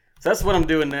 that's what I'm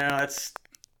doing now.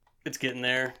 It's getting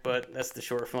there, but that's the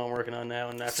short film I'm working on now.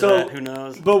 And after So, that, who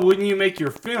knows? But when you make your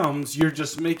films, you're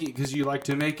just making it because you like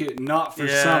to make it not for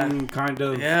Yeah. some kind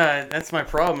of. Yeah, that's my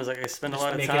problem. Is like I spend Just a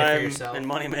lot of making it for time yourself. and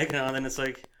money making it, and then it's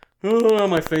like, oh, on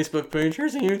my Facebook page,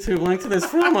 here's a YouTube link to this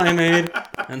film I made,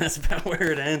 and that's about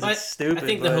where it ends. But It's stupid. I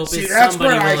think the but- hope See, is that's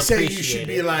somebody where I will say you appreciate should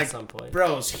be it like, at some point.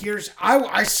 bros,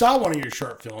 I saw one of your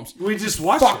short films. We just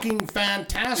watched it. Fucking It was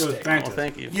fantastic. Well, fantastic.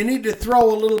 thank you. You need to throw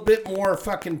a little bit more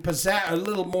fucking pizzazz, a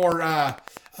little more, what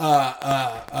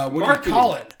do you Marketing.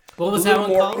 call it? What was a little that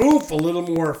one more called? oof, a little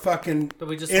more fucking. That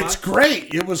we just it's watched?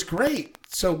 great. It was great.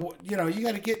 So you got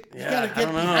to get Yeah, get I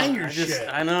don't know. behind your I just- shit.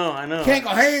 I know. Can't go,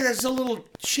 hey, there's a little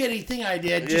shitty thing I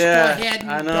did. Just Yeah, go ahead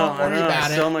and I know. don't worry I know. about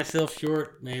Sell it. myself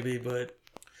short, maybe, but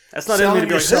that's not Selling in me to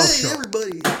go. yourself Hey, short.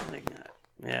 everybody. Like,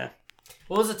 yeah.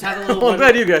 What was the title of the Well, I'm one?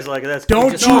 glad you guys like it. That's cool.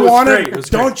 Don't No, you it was want great. It it? was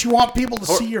great. Don't you want people to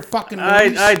see your fucking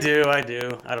movies? I do. I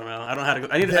don't know. I don't know how to go.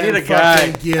 I need Then a guy.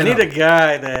 fucking get I need a 'em.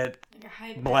 guy that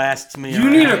blasts me. You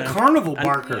need a around. carnival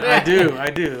barker. I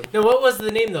do. No, what was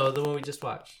the name though? The one we just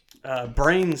watched.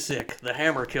 Brain Sick, the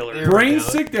Hammer Killer. There we Brain go.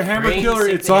 Sick, the Hammer Brain Killer.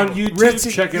 Sick, It's the on Hammer- YouTube.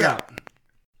 Ritzy, Check it yeah. out.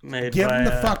 made Give by them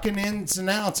the fucking ins and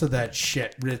outs of that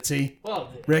shit, Ritzy. Well,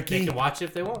 Ricky? they can watch it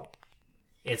if they want.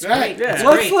 It's Right. great. Yeah. It's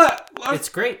Let's great. It's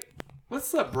great.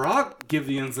 let's let Brock give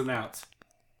the ins and outs.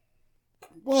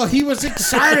 Well, he was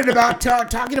excited about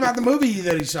talking about the movie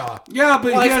that he saw. Yeah,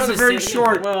 but Well, he I has saw a the very scene.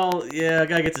 short, Well, yeah, a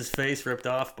guy gets his face ripped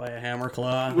off by a hammer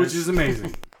claw. which is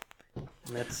amazing.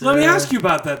 That's, Let me ask you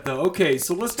about that though. Okay,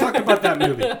 so let's talk about that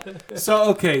movie.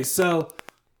 So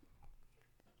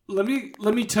let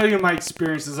me tell you my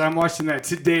experiences. I'm watching that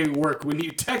today at work. When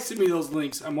you texted me those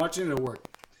links, I'm watching it at work,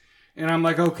 and I'm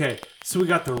like, okay, so we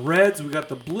got the Reds, we got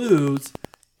the Blues,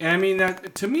 and I mean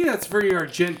that to me that's very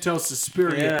Argento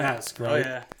Suspiria-esque, right? Oh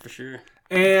yeah, for sure.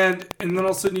 And then all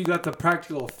of a sudden you got the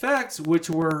practical effects, which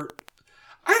were,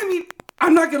 I mean,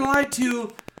 I'm not gonna lie to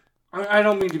you. I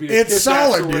don't mean to be a It's kiss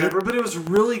solid, ass or whatever, but it was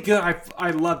really good.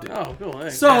 I loved it. Oh, cool. Hey,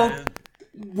 So, yeah.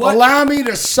 what? Allow me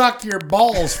to suck your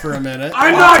balls for a minute.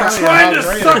 I'm I'll not tell you trying how to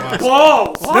great it suck was.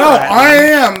 balls. No, I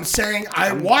am saying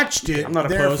I watched it. I'm not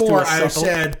opposed to Therefore, a I suckle.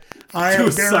 said I To am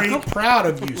a very suckle? proud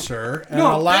of you, sir, and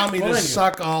No, allow me to anyway.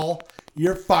 suck all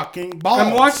your fucking balls.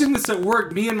 I'm watching this at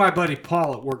work. Me and my buddy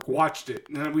Paul at work watched it,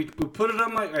 and we put it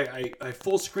on I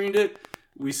full screened it.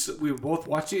 We both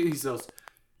watched it. He goes,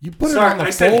 You put "Sorry," it on the I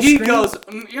said. full He screen? goes,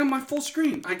 "Yeah, my full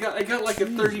screen. I got like a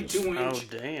 32 Oh inch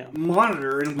damn.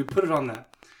 monitor, and we put it on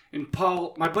that." And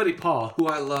Paul, my buddy Paul, who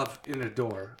I love and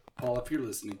adore, Paul, if you're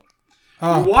listening,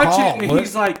 Oh, we watch Paul, it, and what-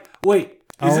 he's like, "Wait,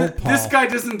 Oh, this Paul. guy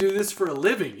doesn't do this for a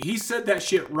living." He said that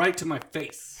shit right to my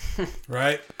face.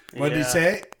 right? What did he Yeah.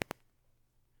 say?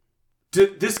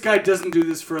 This guy doesn't do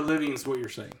this for a living, is what you're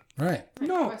saying. Right.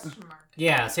 No. Question mark.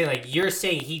 Yeah, say like you're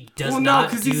saying he does Well, no, not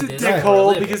because do he's a this for a dickhole.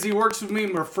 living. Because he works with me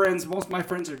and we're friends. Most of my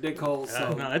friends are dickholes.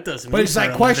 So. No, it doesn't. But mean it's for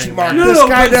like a question living, mark. man. No, This no,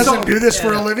 guy but doesn't so- do this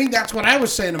for a living. That's what I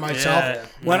was saying to myself Yeah.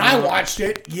 when I watched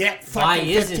it yet Why fucking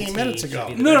isn't 15 he? minutes Should ago.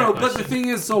 be the No, better no, but the question. thing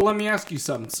is, so let me ask you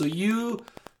something. So you,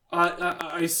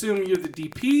 I assume you're the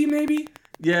DP, maybe?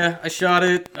 Yeah, I shot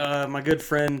it. My good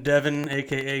friend Devin,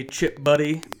 aka Chip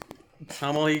Buddy.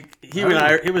 He and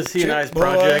I's Boy,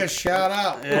 project. shout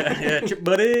out. Yeah, Chip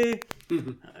Buddy.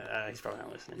 He's probably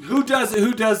not listening. Who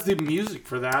does the music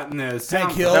for that and the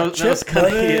sound? Hill. That was kind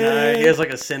of Chip he and I. Buddy. He has like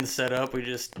a synth setup. We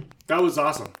just, That was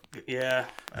awesome. yeah.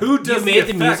 Who you does made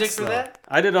the effects, music for though? that.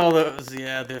 I did all those.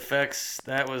 Yeah, the effects.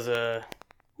 That was a,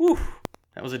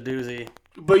 that was a doozy.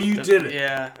 But you did it.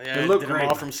 Yeah, It I looked did great. them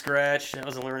all from scratch. That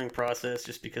was a learning process,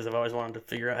 just because I've always wanted to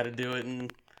figure out how to do it.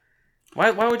 And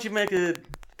why would you make a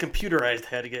computerized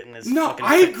head getting this? No, fucking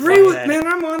I agree fucking with head? man.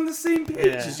 I'm on the same page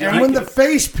Yeah. as you. And when the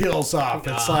face peels off,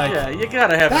 it's like, Yeah, you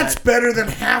gotta have that's that. better than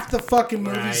half the fucking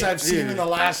movies Right. I've seen in the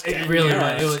last 10 It really years.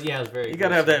 was. It was very. You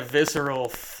gotta have that visceral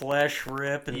flesh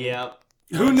rip. And Yeah.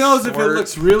 Who knows if it Squirt.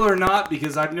 looks real or not?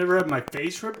 Because I've never had my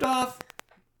face ripped off.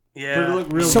 But it yeah.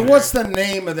 looked real. So good. what's the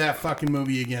name of that fucking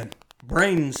movie again?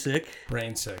 Brain sick.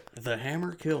 Brain Sick. The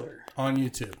Hammer Killer. On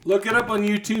YouTube. Look it up on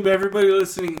YouTube. Everybody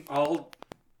listening, all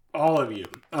of you.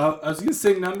 I was gonna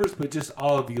say numbers, but just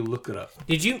all of you, look it up.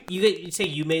 Did you say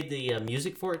you made the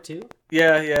music for it too?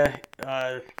 Yeah.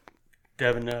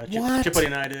 Devin, What? Chip Buddy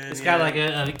and I did. It's got like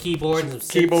a keyboard and some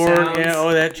synth keyboard. sounds. Yeah.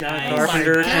 Oh, that John Nice.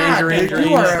 Carpenter, Oh my God, Tangerine dude, Dream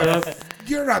you are stuff.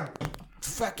 You're a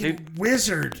fucking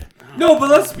wizard. No, but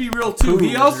let's be real too.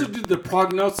 He Ooh, also wizard. did the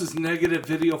prognosis negative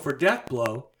video for Death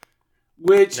Blow,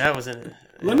 which That was it.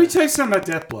 let me tell you something about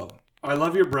Death Blow. I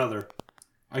love your brother.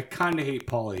 I kind of hate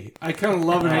Paulie. I kind of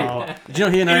love and hate. Oh, did you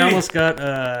know he and I Hey. almost got?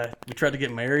 We tried to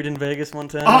get married in Vegas one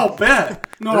time. Oh, bet.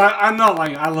 No, I'm not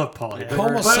lying. I love Paulie. But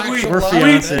Homosexual we, love.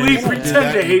 fiancés. we You don't do pretend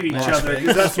that to in hate each Las other Vegas.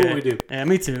 because that's what we do. Yeah,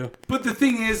 me too. But the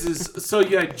thing is so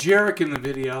you had Jarek in the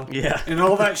video. Yeah. And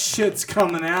all that shit's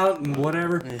coming out and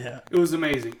whatever. Yeah. It was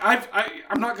amazing. I'm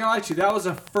not going to lie to you. That was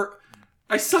a first.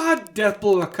 I saw Death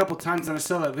Blow a couple times and I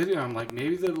saw that video. And I'm like,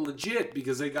 maybe they're legit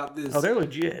because they got this. Oh, they're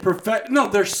legit. No,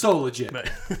 they're so legit. But,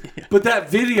 But that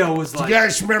video was You like.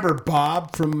 guys remember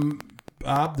Bob,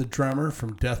 the drummer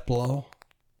from Death Blow?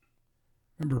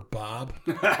 Remember Bob?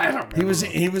 I don't remember.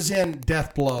 He was in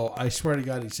Death Blow. I swear to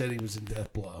God, he said he was in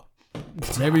Death Blow.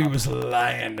 Maybe he was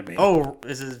lying to me. oh,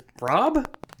 is it Rob?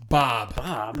 Bob.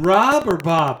 Rob or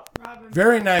Bob?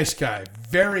 Very nice guy.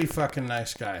 Very fucking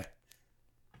nice guy.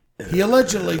 He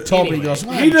allegedly told me, he goes,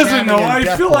 "Well, He I'm doesn't jamming know. in I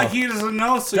Death feel Blow." like he doesn't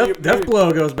know. So you Death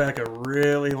Blow goes back a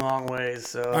really long ways.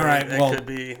 So All right, that well- could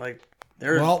be like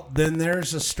there. Well, then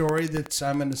there's a story that's,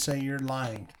 I'm going to say you're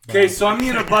lying. Okay, so I'm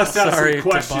gonna bust out Sorry some to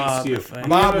questions Bob to you. if I-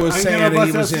 Bob was I'm saying gonna he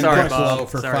bust out was in some Death questions. Blow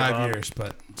for Sorry, 5 Bob. years,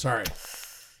 but sorry.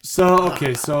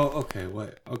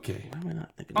 Okay,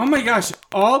 Oh my gosh,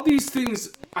 all these things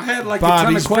I had like Bob, a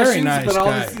ton he's of very questions, nice but all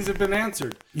guy. these things have been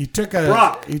answered. You took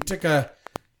Brock.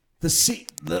 a The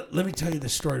seat. Let me tell you the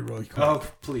story really quick. Oh,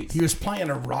 please. He was playing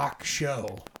a rock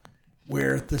show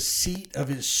where the seat of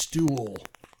his stool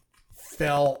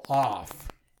fell off,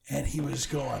 and he was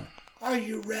going, "Are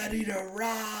you ready to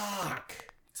rock?"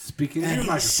 Speaking And of he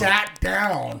your sat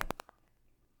down,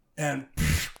 and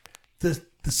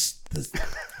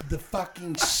the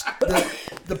fucking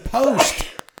the post,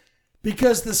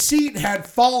 because the seat had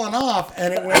fallen off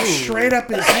and it went straight up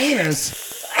his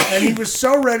anus, and he was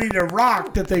so ready to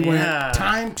rock that they went,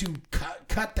 time to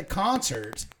cut the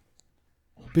concert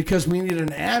because we need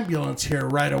an ambulance here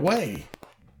right away.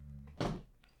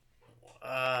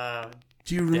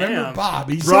 Do you remember damn. Bob?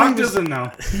 He Brock said he was, doesn't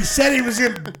know. he said he was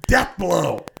in death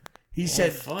blow. He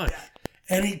said, Fuck.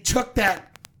 and he took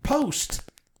that post.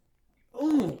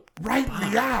 Ooh, right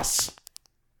in the ass.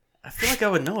 I feel like I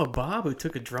would know a Bob who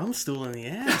took a drum stool in the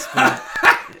ass. But...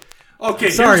 Okay,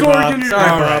 Sorry, here's what we're Bob. gonna do. Sorry,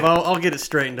 All Bob. right. I'll get it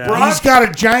straightened out. Brock- He's got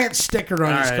a giant sticker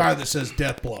on his right. car that says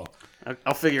death blow.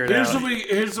 I'll figure it Here's out.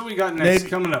 what we got next Maybe-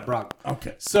 coming up, Brock.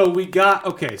 Okay. So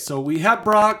we have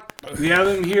Brock. We have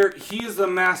him here. He is the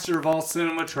master of all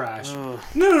cinema trash.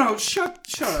 No, shut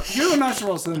up. You're the master of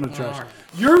all cinema trash.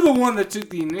 You're the one that took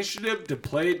the initiative to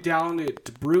play it down to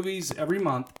Broovies every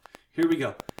month. Here we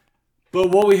go.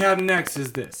 But what we have next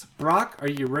is this. Brock, are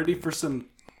you ready for some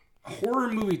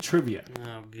horror movie trivia? Oh,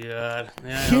 God. Yeah, I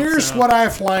Here's hope so. what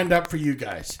I've lined up for you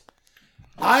guys.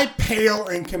 I pale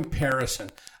in comparison.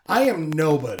 I am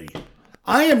nobody.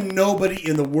 I am nobody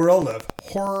in the world of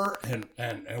horror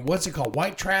and what's it called?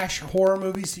 White trash horror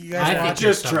movies that you guys I watch? think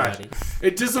you're Just trash. somebody.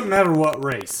 It doesn't matter what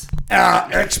race.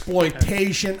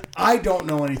 Exploitation. I don't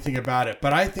know anything about it,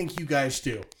 but I think you guys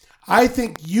do. I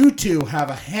think you two have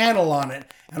a handle on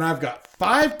it, and I've got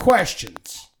 5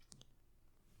 questions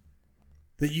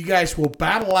that you guys will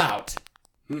battle out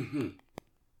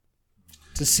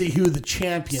to see who the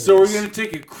champion So is. we're going to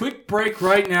take a quick break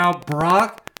right now.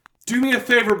 Brock, do me a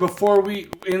favor before we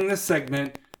end this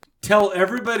segment. Tell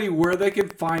everybody where they can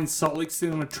find Salt Lake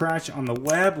Cinema Trash on the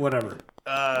web, whatever.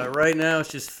 Right now, it's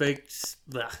just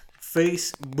Facebook.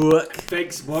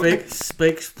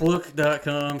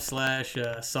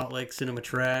 Facebook.com/Salt Lake Cinema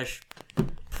Trash.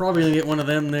 Probably gonna get one of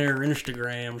them there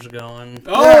Instagrams going.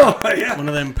 Oh, yeah. One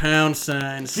of them pound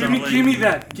signs. Give me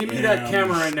that. Give me that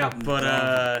camera right now.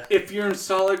 But If you're in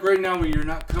Salt Lake right now, when you're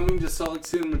not coming to Salt Lake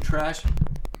Cinema Trash,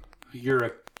 you're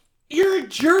a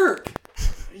jerk.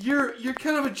 You're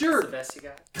kind of a jerk. Best you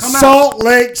got. Come out. Salt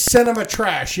Lake Cinema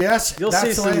Trash, yes? you'll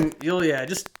That's see the way- some.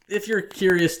 Just if you're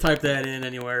curious, type that in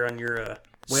anywhere on your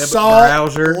web Salt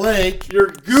browser. Lake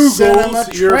Your Cinema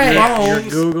Googles, your Trash. Your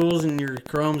phones. Googles and your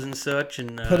Chromes and such,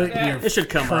 and Put it in your it should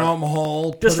come Chrome up.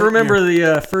 hole. Just Put it in remember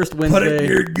your- the first Put it Wednesday. in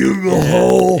your Google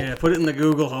hole. Yeah, put it in the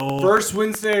Google hole. First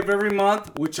Wednesday of every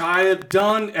month, which I have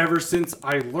done ever since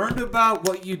I learned about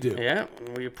what you do. Yeah,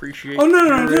 we appreciate. Oh,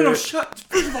 no, your- shut.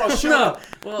 First of all, shut No, up.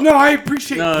 well- No, I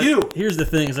appreciate No, you. here's the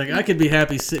thing: is like I could be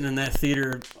happy sitting in that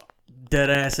theater, dead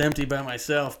ass empty by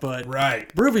myself, but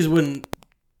Right. Broovies wouldn't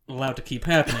allow it to keep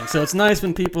happening. So it's nice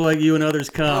when people like you and others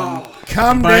come,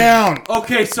 Come Bye. down.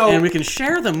 Okay, so and we can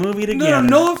share the movie together.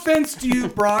 no offense to you,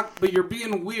 Brock, but you're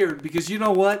being weird because you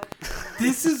know what?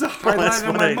 This is a Well, highlight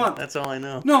of my month. That's all I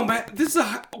know. No, man, this is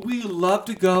we love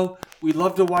to go. We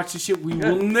love to watch this shit. We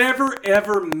will never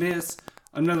ever miss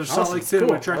another Salt Awesome. Lake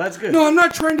Cinema Cool. Trash. Well, that's good. No, I'm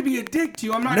not trying to be a dick to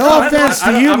you. I'm not. No trying offense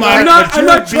to you, I'm Mike, not. but I'm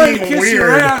you're not trying to being kiss your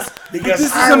weird ass. because But this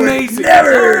is I would amazing.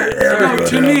 never, No, ever go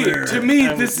to down me,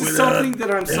 there. this is something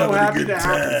that I'm so happy to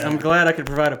happen. I'm glad I could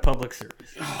provide a public service.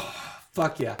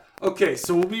 Fuck yeah. Okay,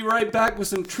 so we'll be right back with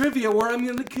some trivia where I'm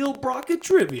going to kill Brock at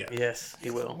trivia. Yes, he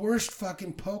will. Worst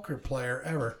fucking poker player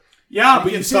ever. Yeah, You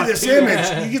but can see suck this too.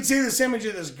 image. You can see this image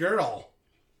of this girl.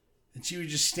 And she was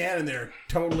just standing there,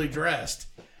 totally dressed.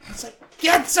 It's like,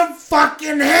 get some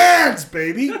fucking hands,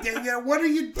 baby. Yeah, what are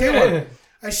you doing?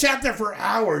 I sat there for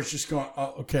hours just going,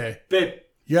 oh, okay. Babe,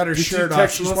 You got her Did you shirt off.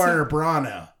 text She's Melissa? wearing her bra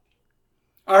now.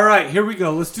 all right, here we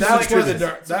go. Let's do That's some where the trivia.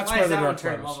 dark. That's Why where is the that one dark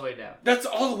turned all was. the way down? That's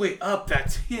all the way up.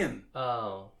 That's him.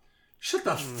 Oh. Shut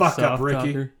the fuck up, Soft Ricky.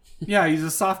 talker. Yeah, he's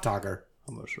a soft talker.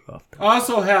 I'm a soft talker. I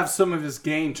also have some of his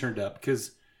gain turned up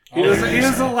because he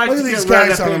doesn't like Look to at these get right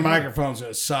guys up on the in- microphones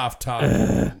with soft talk.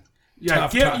 Yeah,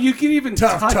 Tough talk. you can even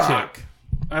Tough touch talk. it.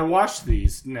 I watched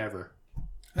these. Never.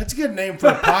 That's a good name for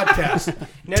a podcast.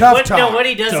 No, Tough talk. No, what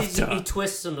he does Tough is talk. he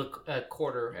twists them a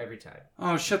quarter every time.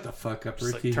 Oh, shut the fuck up,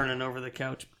 Just Ricky. like turning over the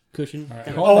couch cushion.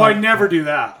 Oh, I never do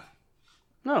that.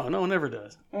 No one never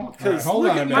does. Because hold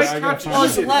look on a at minute, my I gotta couch. find Oh, it.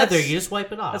 it's leather. You just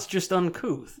wipe it off. That's just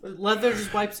uncouth. Leather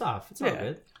just wipes off. It's all Yeah.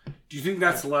 good. Do you think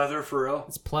that's leather for real?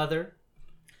 It's pleather.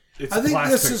 It's I think this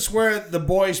plastic. is where the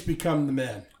boys become the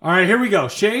men, All right, here we go.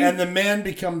 Shane, and the men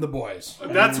become the boys.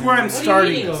 that's where I'm What are you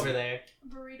starting eating this. over there?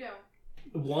 Burrito.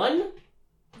 One?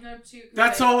 No, two.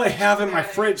 That's all I have in my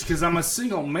fridge because I'm a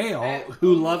single male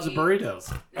who loves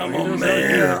burritos. I'm a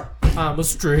man. I'm a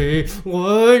straight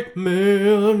white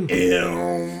man.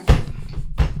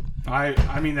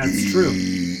 I mean, that's true.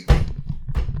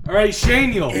 All right,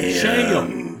 Shaniel.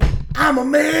 I'm a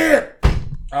man.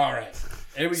 All right.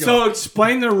 Here we go. So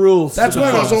explain the rules. That's to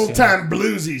one the of those folks. old time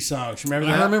bluesy songs. Remember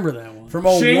that? I remember that one. From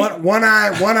old Shane? one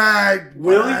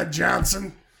eye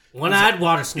Johnson. One-eyed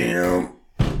water snake. Yeah.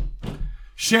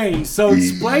 Shane, so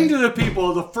explain to the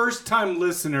people, the first time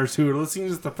listeners who are listening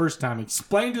to this the first time,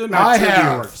 explain to them how I trivia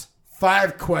have works.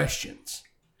 5 questions.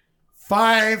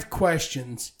 5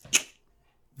 questions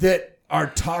that are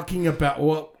talking about,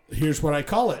 well, here's what I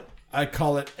call it. I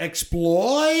call it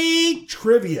exploit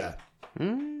trivia.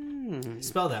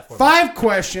 Spell that for me. 5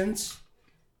 questions.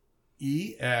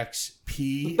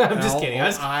 EXPLOITRIVIA. I'm just kidding.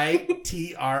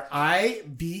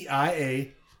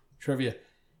 Trivia. I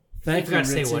Thank you, forgot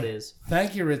to say Ritzy. what is.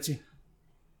 Thank you, Ritzy.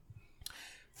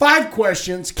 5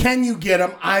 questions. Can you get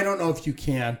them? I don't know if you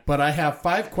can, but I have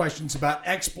 5 questions about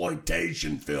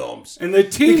exploitation films. And the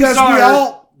teams Because we are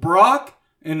all- Brock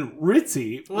and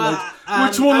Ritzy, Well,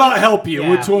 which will not help you. yeah,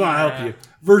 which will not help you.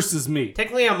 Versus me.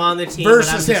 Technically, I'm on the team.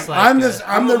 Versus but I'm him. just like,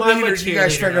 I'm the a reader. You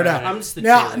guys cheerleader. figure it out. I'm just the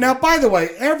now, cheerleader. now, by the way,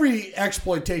 every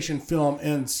exploitation film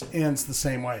ends the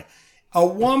same way. A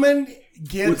woman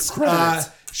gets With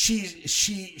credits.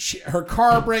 her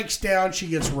car breaks down. She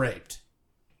gets raped.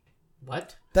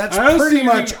 What? That's I don't pretty see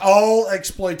much any- all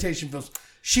exploitation films.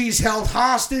 She's held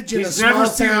hostage in He's a small never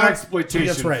seen an town. exploitation She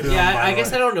gets raped. film. Yeah, by I the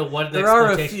guess way. I don't know what an There are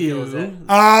a exploitation film is. few.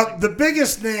 That. The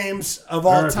biggest names of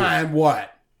all Perfect. time. What?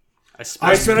 I I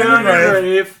spit spit on your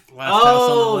grave.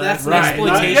 Oh, that's an Right.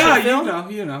 exploitation Yeah,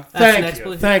 film? you know. That's an Thank you.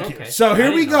 exploitation- Thank you. okay. So I here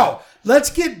didn't we know go. Let's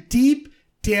get deep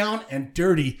down and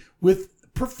dirty with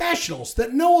professionals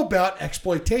that know about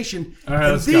exploitation All right,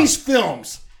 and let's these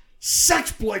films.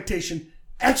 Sexploitation,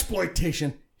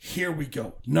 exploitation. Here we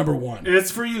go. Number 1. And it's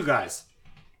for you guys.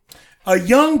 A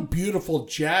young, beautiful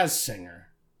jazz singer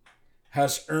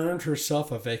has earned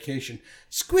herself a vacation.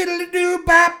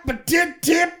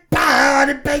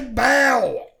 Squiddly-doo-bop-a-tip-tip-body big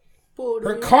bow.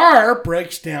 Her car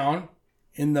breaks down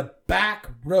in the back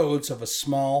roads of a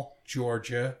small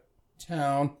Georgia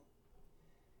town.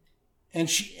 And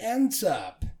she ends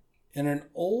up in an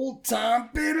old-time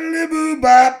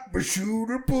biddly-boo-bop,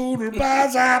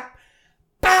 ba-shooter-booter-ba-zop,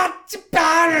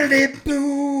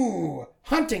 ba-tip-body-boo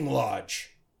hunting lodge.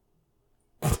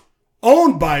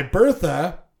 Owned by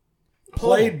Bertha,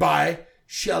 played by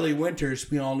Shelley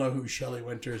Winters. We all know who Shelley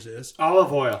Winters is.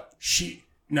 Olive oil. Shelley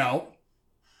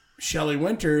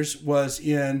Winters was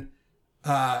in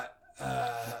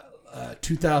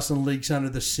 2000 Leagues Under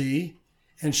the Sea,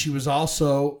 and she was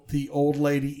also the old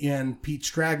lady in Pete's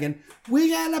Dragon. We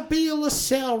gotta build a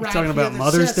cell right talking here about that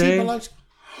Mother's says he Day? belongs-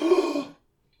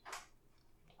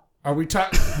 Are we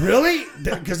talking really?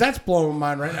 Because that's blowing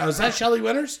my mind right now. Is that Shelley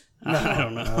Winters? I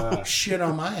don't know. Shit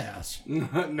on my ass.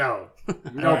 No.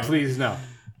 No, All right. please, no.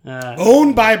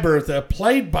 Owned by Bertha,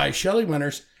 played by Shelley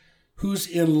Winters, who's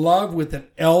in love with an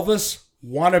Elvis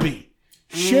wannabe.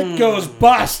 Shit goes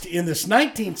bust in this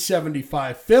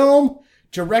 1975 film,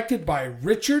 directed by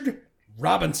Richard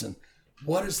Robinson.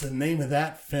 What is the name of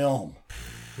that film?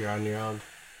 You're on your own.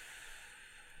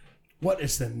 What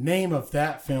is the name of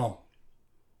that film?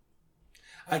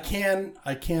 I can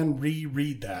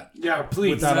reread that. Yeah,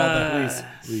 please. Without all that.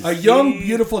 Please. A young,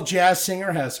 beautiful jazz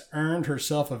singer has earned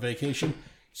herself a vacation.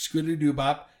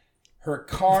 Scooty-doo-bop. Her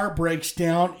car breaks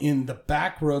down in the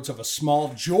back roads of a small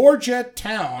Georgia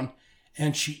town,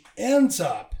 and she ends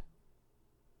up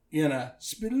in a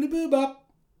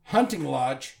spiddly-boo-bop hunting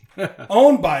lodge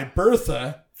owned by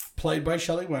Bertha, played by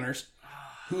Shelley Winters,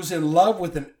 who's in love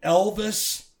with an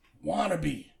Elvis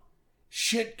wannabe.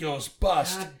 Shit goes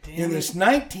bust in this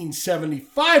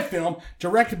 1975 film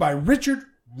directed by Richard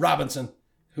Robinson.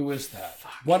 Who is that?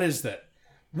 What is that?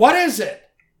 What is it?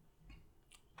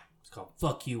 It's called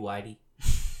Fuck You, Whitey.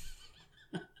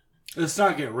 Let's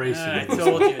not get racist. I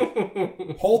told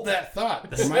you. Hold that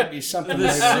thought. There might be something The,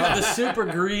 later on. the super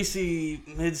greasy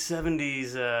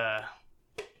mid-70s,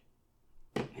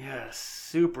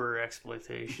 super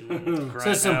exploitation.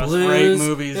 So some Grindhouse, blues. rape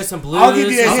movies. There's some blues. I'll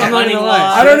give you a some hint. hunting I I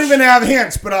lodge. don't even have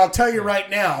hints, but I'll tell you right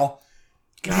now.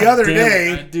 The other damn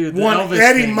day, it, dude, the one Elvis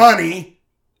Eddie thing. Money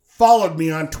followed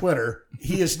me on Twitter.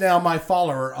 He is now my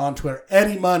follower on Twitter.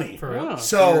 Eddie Money. For real? Oh,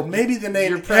 So you're- maybe the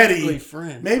name you're practically Eddie.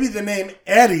 friends. Maybe the name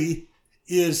Eddie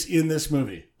is in this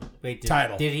movie. Wait,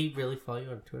 Title. Did he really follow you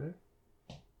on Twitter?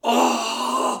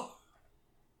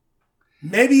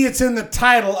 Maybe it's in the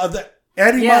title of the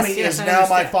Eddie Yes, Money yes, is I now my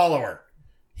understand. follower.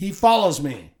 He follows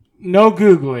me. No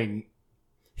Googling.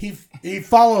 He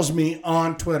follows me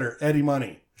on Twitter, Eddie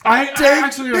Money. I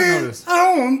actually don't know this.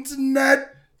 On tonight.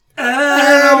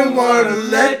 I don't want to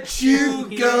let you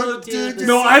go.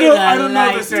 No, I don't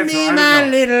know this answer. I Me, don't my know.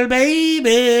 little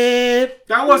baby.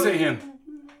 That wasn't him.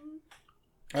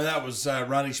 Oh, that was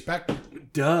Ronnie Spector.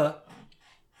 Duh.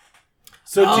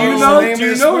 So do Oh, you the know? name Do of you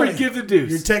this know or movie. give the You're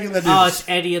deuce? taking the deuce. Oh, it's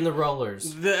Eddie and the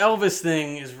Rollers. The Elvis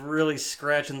thing is really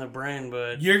scratching the brain,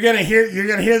 but You're gonna hear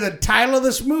the title of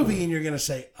this movie, and you're gonna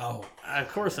say, "Oh, of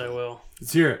course I will.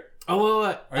 Let's hear it. Oh,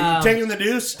 wait. are you taking the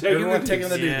deuce? taking Everyone the taking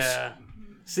the deuce. Yeah.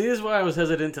 See, this is why I was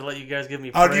hesitant to let you guys give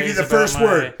me I'll praise give you the about first my-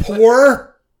 word.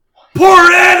 Poor,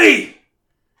 Poor Eddie.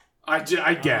 I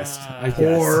guessed. I guessed.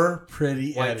 poor,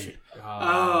 pretty White Eddie. chick.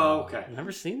 Oh, okay.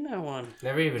 Never seen that one.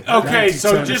 Never even heard Okay,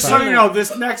 so just so 1975. you know,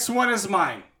 this next one is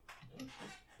mine.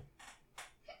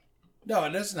 No,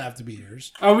 it doesn't have to be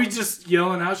yours. Are we just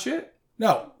yelling out shit?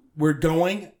 No, we're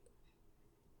going.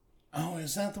 Oh,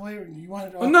 is that the way you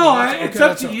want it? No, it's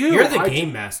up to you. You're the I-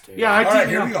 game master. Yeah, I All did. right,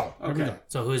 here we go. Here we Okay. go.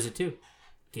 So who is it to?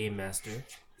 Game master.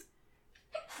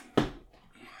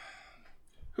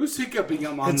 Who's hiccuping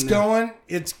on It's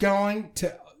going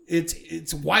to.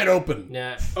 It's wide open.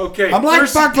 Yeah. Okay. I'm like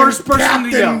first, fucking first person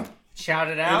Captain. to yell. Shout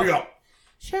it Here out. we go.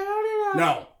 Shout it out.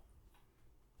 No,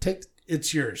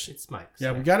 it's yours. It's Mike's.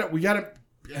 Yeah, we got it. We got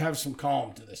to have some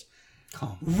calm to this.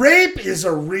 Calm. Rape is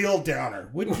a real downer.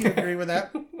 Wouldn't you agree with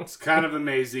that? It's kind of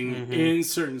amazing in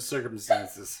certain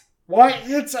circumstances. Why,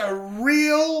 it's a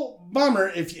real bummer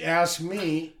if you ask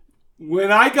me.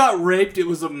 When I got raped, it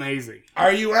was amazing.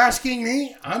 Are you asking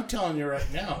me? I'm telling you right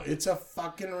now, it's a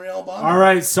fucking real bummer. All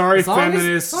right, sorry, As long as-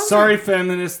 feminists. as long as Sorry,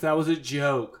 feminists. That was a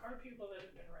joke. Or people that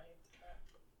have been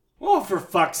raped. Oh, for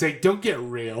fuck's sake, don't get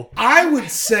real. I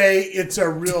would say it's a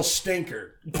real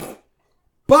stinker.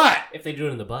 But If they do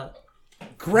it in the butt.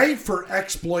 great for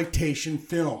exploitation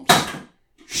films.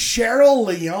 Cheryl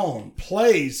Leone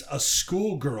plays a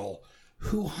schoolgirl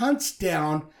who hunts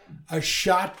down a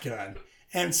shotgun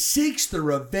and seeks the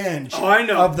revenge I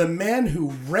know. of the men who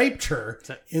raped her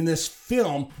in this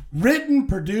film, written,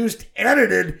 produced,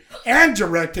 edited, and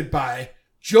directed by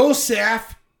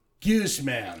Joseph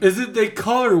Guzman. Is it they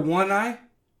call her One Eye?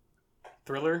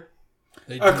 Thriller?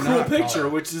 They A do cruel not call picture, her.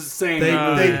 which is the same. They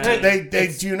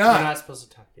We're do not not. supposed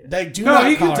to talk yet. They do No,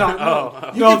 not you call can her.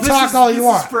 talk. You can talk all you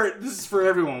want. This is for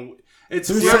everyone. It's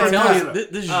Who's for saying everyone.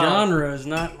 that? This genre is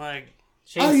not like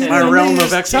Shane All you said, My do realm is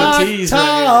of expertise Talk, right here.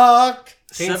 talk,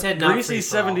 Shane said not greasy free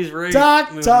for all. 70s rape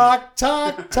talk, movie. talk,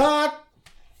 talk, talk.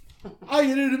 All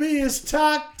you do to me is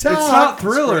talk, talk. It's not a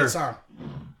Thriller. great song.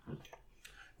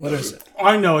 What is it?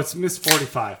 I know it's Miss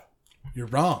 45. You're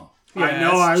wrong. I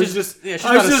know. I was she's- just. yeah, she's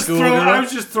I was not a just schoolgirl. throwing. I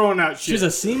was just throwing out shit. She's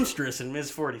a seamstress in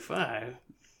Ms. 45.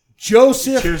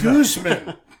 Joseph Cheers, man.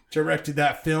 Guzman directed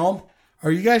that film.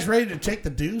 Are you guys ready to take the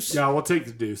deuce? Yeah, we'll take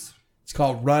the deuce. It's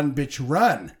called Run, Bitch,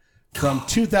 Run from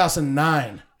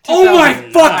 2009. Oh my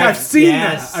fuck! I've seen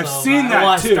Yes, that. I've so seen bad. that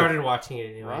Well, I too. started watching it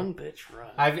anyway. Run, bitch, run.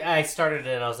 I started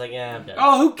it and I was like, yeah, I'm done.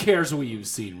 Oh, who cares what you've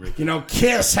seen, Ricky? You know,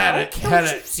 Kiss had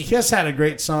what you've seen. Kiss had a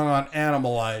great song on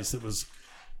Animalize that was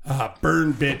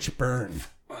 "Burn, Bitch, Burn."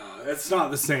 It's not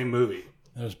the same movie.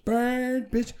 It was "Burn,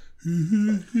 Bitch."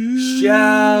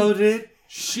 Shout it,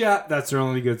 shout. That's their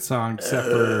only good song, except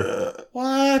for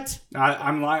What?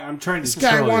 I'm trying to. This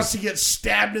guy wants to get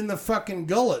stabbed in the fucking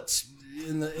gullets.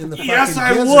 In the Yes, fucking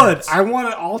I gizzards. would. I want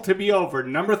it all to be over.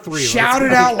 Number 3. Shout Let's it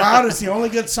go. out loud is the only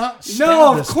good song. No, Stab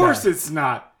of this course guy. it's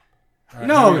not. All right,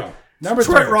 here we No, go. Number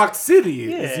Detroit 3. Rock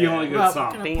City is the only good Well,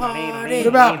 song. What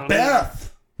about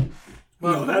Beth?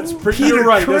 No, that's pretty. Peter You're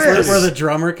right. That's Criss. Where the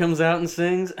drummer comes out and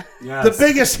sings. yes. The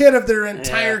biggest hit of their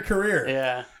entire career.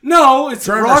 Yeah. No, it's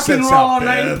Turner rock and sits roll out all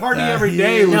night and Beth, party the every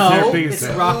day was their No, biggest it's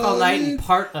hit. Rock All Night and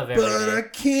part of But I everything.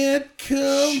 can't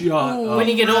come. Shut up. When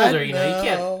you get home older, you right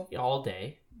can't now. all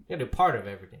day. You gotta do part of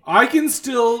everything. I can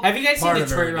still. Have you guys Part seen of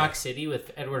Detroit everything. Rock City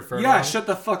with Edward Furlong? Yeah, shut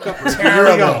the fuck up.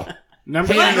 Terrible.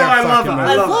 Number Hate 3. that I love it. fucking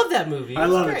I I love love it. that movie. I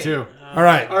It's love great. it too. All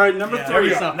right. All right, number Yeah, 3. there we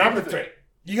go. Number 3.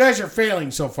 You guys are failing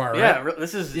so far, right? Yeah,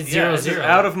 this is It's yeah, 0-0. this is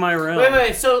out of my realm.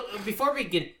 Wait. So before we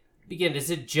begin,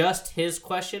 is it just his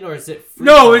question or is it free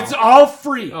No, for it's all? all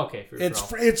free. Okay, free It's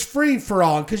for all. it's free for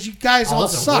all because you guys all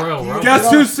it's a suck. Royal You- Rumble. Guess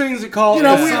you know, who sings it called? You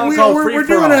know, a song called Free we're for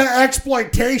doing All. an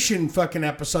exploitation fucking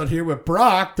episode here with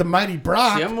Brock, the mighty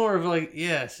Brock. See, I'm more of like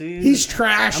see. He's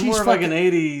trash. I'm He's more of like fucking.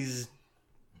 an '80s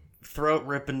throat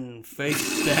ripping, face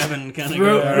stabbing kind of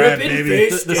Throat guy. All right, ripping baby.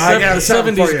 face. The I got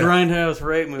something for 70s you. grindhouse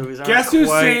rape movies. Aren't Guess who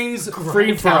quite- sings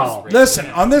Free for All? Listen,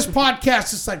 on this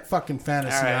podcast, it's like fucking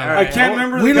fantasy. All right, hour. all I right. can't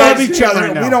remember. We the love guy's each name other.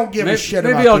 right now. We don't give a shit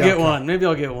Maybe about I'll the get outcome. one. Maybe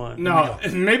I'll get one. No,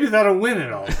 maybe that'll win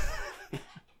it all.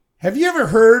 Have you ever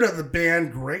heard of the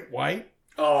band Great White?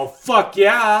 Oh fuck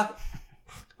yeah!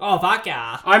 Oh, fuck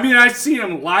yeah. I mean, I've seen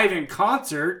him live in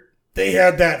concert. They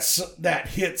had that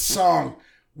hit song,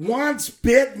 "Once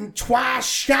Bitten, Twice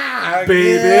Shy,"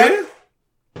 Baby.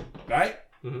 right?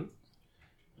 Mhm.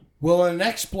 Well, in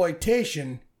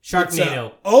exploitation, it's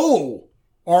Sharknado. oh,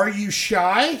 are you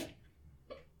shy?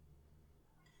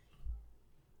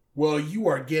 Well, you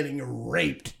are getting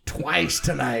raped twice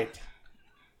tonight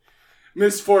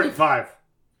Miss 45.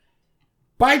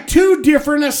 by two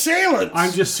different assailants.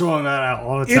 I'm just throwing that out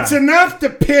all the time. It's enough to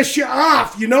piss you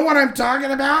off. You know what I'm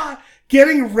talking about?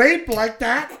 Getting raped like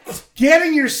that?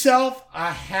 Getting yourself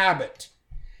a habit.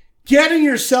 Getting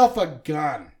yourself a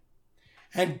gun.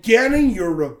 And getting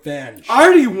your revenge. I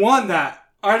already won that.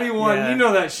 I already won. Yeah. You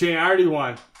know that, Shane. I already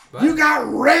won. You got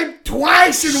raped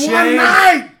twice in one Shame.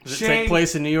 night. Does it Shane- take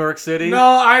place in New York City? No,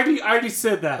 I already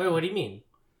said that. Wait, what do you mean?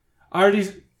 I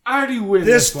already win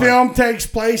This one. film takes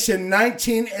place in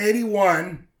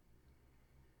 1981.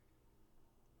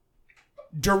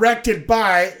 Directed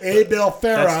by Abel That's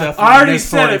Ferrara. definitely I already Miss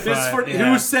said it. 45. This 40,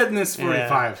 Yeah. Who said Miss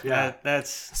 45? Yeah.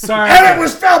 That's Sorry. And it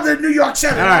was filmed in New York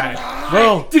City. All right.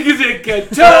 well.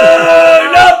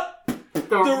 Turn up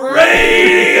the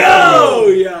radio.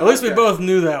 Yeah. At least we both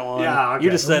knew that one. Yeah, okay.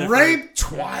 You just said it. Raped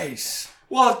twice.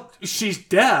 Well, she's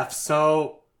deaf,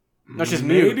 so No, she's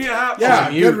maybe mute. it happens. Yeah,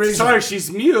 She's good mute. reason. Sorry,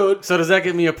 she's mute. So does that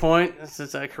get me a point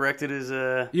since I corrected his?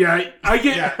 Yeah, I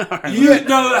get Yeah. you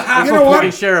know half You a know what?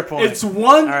 point. Share a point. It's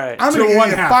one. All right. I'm to going to one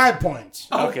give you half. 5 points.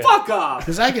 Oh, Okay. fuck off.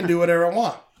 Because I can do whatever I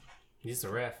want. He's the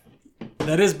ref.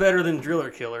 That is better than Driller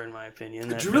Killer in my opinion.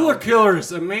 That Driller film. Killer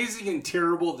is amazing and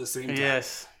terrible at the same time.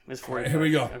 Yes, Miss 45. Here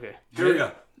we go. Okay. Here we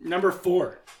go. Number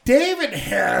 4. David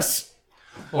Hess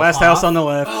Last house on the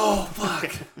left. Oh,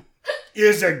 fuck.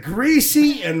 is a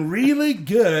greasy and really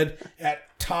good at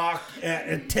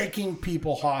taking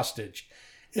people hostage.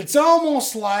 It's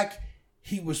almost like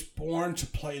he was born to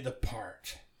play the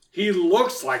part. He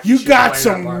looks like he You should got play that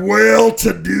some part.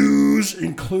 well-to-dos,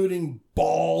 including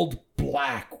bald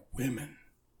black women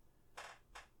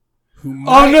who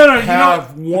might no, no, you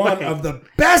have one of the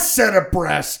best set of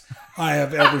breasts I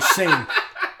have ever seen.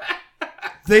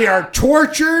 They are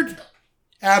tortured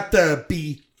at the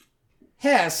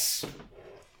behest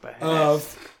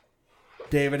of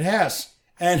David Hess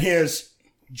and his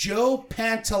Joe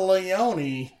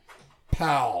Pantaleone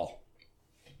pal.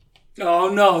 Oh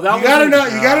no, that You gotta know.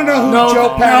 You gotta know who No, Joe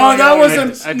no, Pantaleone that is.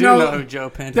 wasn't- I do no, know who Joe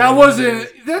Pantaleone That wasn't.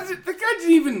 is. The guy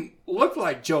didn't even look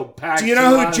like Joe Pack. Do you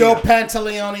know who Joe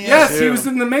Pantaleone is? Yes, he do. was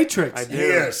in The Matrix. I do. He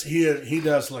is. He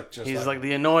does look just He's like. like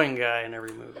the annoying guy in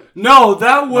every movie. No,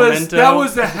 that was Memento.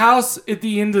 the house at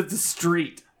the end of the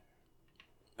street.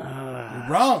 You're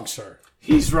wrong, sir.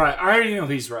 He's right. I already know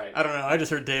he's right. I don't know. I just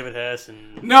heard David Hess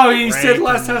and No, he said Rape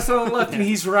last and- house on the left, and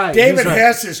he's right. David He's right.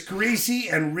 Hess is greasy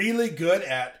and really good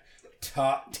at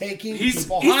taking He's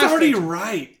people he's hostage. already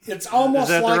right. It's almost is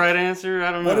that like the right answer?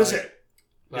 I don't know. what is it?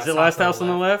 Is it Last House on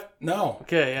the Left? No.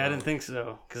 Okay, yeah, I didn't think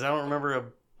so because I don't remember a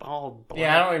bald. Black.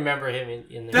 Yeah, I don't remember him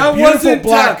in the. That Beautiful wasn't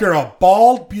black girl,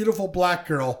 bald, beautiful black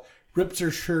girl, rips her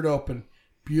shirt open,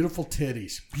 beautiful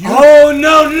titties, Oh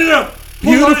no, no, no!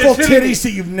 beautiful Hold on, it's hitting me. titties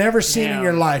that you've never seen in Damn.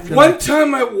 your life. You're One like,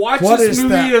 time I watched What this is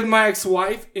movie that? with my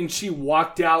ex-wife, and she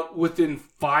walked out within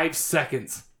 5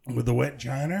 seconds. with the wet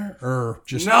vagina or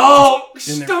just No,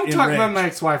 in the- don't in talk rage. about my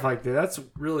ex-wife like that. That's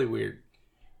really weird.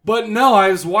 But no, I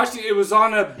was watching. It was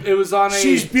on a.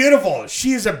 She's beautiful.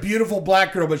 She is a beautiful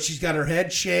black girl, but she's got her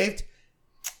head shaved.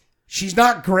 She's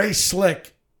not gray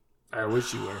slick, I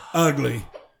wish you were. ugly.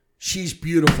 She's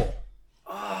beautiful.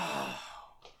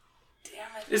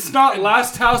 It's not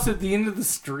Last House at the End of the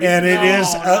Street. And it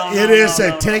is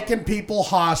taking people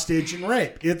hostage and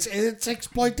rape. It's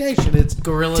exploitation. It's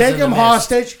Gorillas take in the them Mist.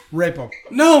 hostage, rape them.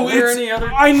 No, there it's. any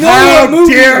other- I know How what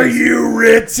movie. dare it is. you,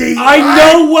 Ritzy? I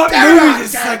know what damn movie it, it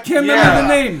is. God I can't remember the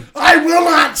name. I will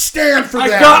not stand for I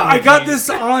that. got this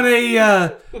on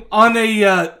a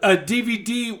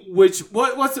DVD. Which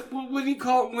what do you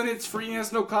call it when it's free and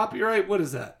has no copyright? What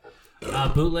is that?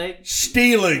 Bootleg.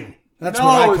 Stealing. That's No,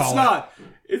 what I call it's it. not.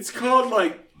 It's called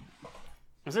like.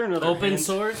 Is there another Open hint?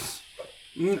 source.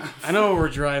 I know what we're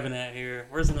driving at here.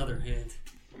 Where's another hint?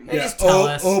 Hey, Yeah, just tell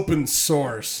us. open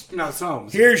source. No, it's not.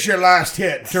 Here's your last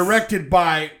hit, directed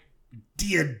by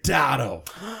Diodato.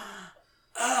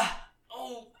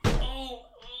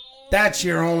 That's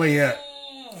your only hit.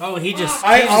 Oh, he just.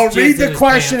 I'll read the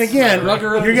question again.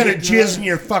 Rugger You're gonna up his jizz in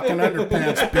your fucking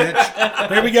underpants, bitch.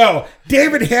 Here we go.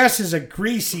 David Hess is a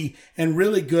greasy and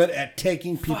really good at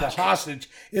taking people hostage.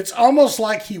 It's almost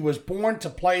like he was born to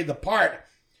play the part.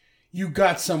 You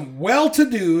got some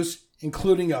well-to-dos,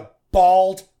 including a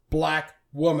bald black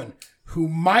woman who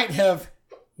might have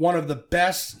one of the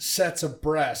best sets of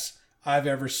breasts I've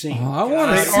ever seen. I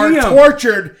want to They see are him.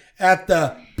 tortured at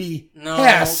the No,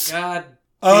 behest God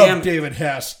of damn. David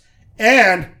Hess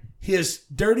and his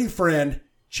dirty friend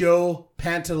Joe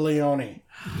Pantaleone.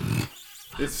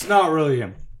 It's not really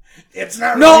him. It's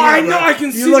not. No, really I him, know. bro. I can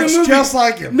He see looks the movie. just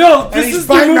like him. No, And this he's is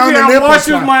the biting movie on the I nipple watched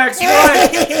with spot. my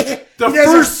ex-wife. The He does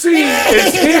first scene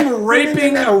is him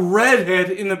raping a redhead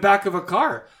in the back of a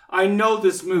car. I know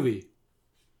this movie.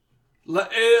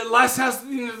 Last House at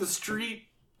the End of the Street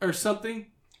or something.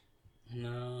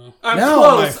 No. I'm No,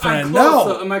 close. my friend, I'm close.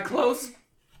 no. Am I close?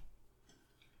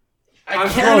 I I'm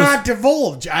cannot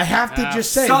divulge. I have to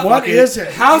just say, So- what okay, is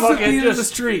it? House Fuck at the it, End of the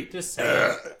just- Street. Just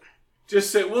say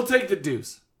Just say, we'll take the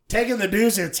deuce. Taking the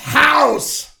news, it's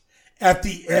House at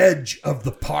the Edge of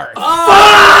the Park.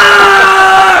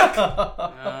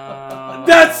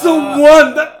 That's the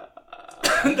one.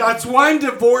 That's why I'm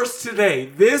divorced today.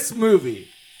 This movie.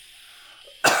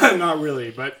 Not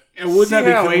really, but it wouldn't See that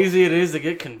be how cool? easy it is to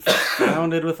get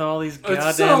confounded with all these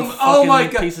goddamn some- fucking oh my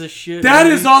God. pieces of shit. That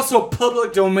movies? is also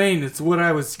public domain. It's what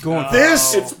I was going for.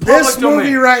 This It's public this movie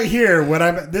domain. right here.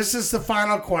 This is the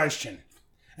final question,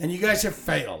 and you guys have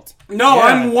failed. No, Yeah.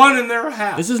 I'm one and they're a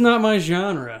half. This is not my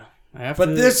genre. I have But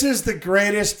to, this is the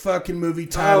greatest fucking movie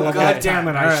title Oh, of all God time. damn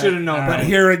it. I Alright, should have known But that.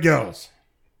 here it goes.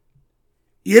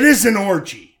 It is an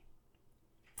orgy.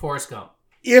 Forrest Gump.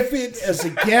 If it is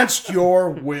against your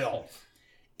will.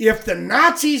 If the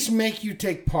Nazis make you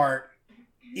take part,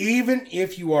 even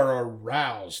if you are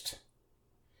aroused,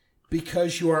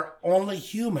 because you are only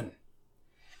human.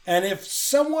 And if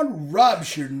someone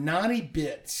rubs your naughty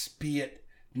bits, be it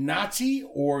Nazi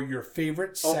or your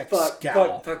favorite sex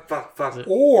gal,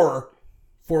 or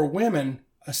for women,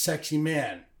 a sexy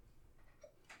man.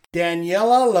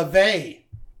 Daniela LaVey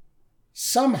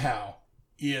somehow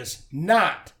is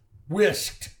not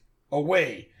whisked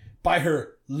away by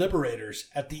her liberators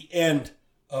at the end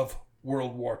of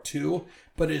World War II,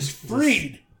 but is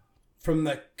freed from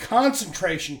the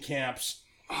concentration camps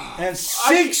and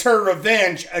seeks her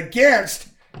revenge against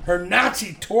her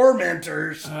Nazi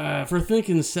tormentors. for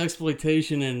thinking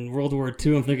sexploitation in World War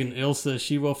II, I'm thinking Ilsa,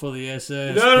 She-Wolf of the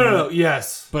SS. No.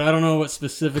 Yes. But I don't know what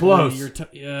specifically Close. you're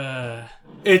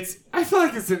It's. I feel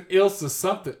like it's an Ilsa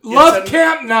something. Love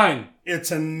Camp 9.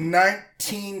 It's a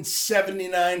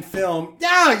 1979 film.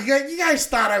 Yeah, you guys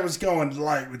thought I was going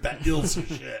light with that Ilsa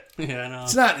shit. yeah, I know.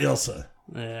 It's not Ilsa.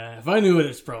 Yeah, if I knew it,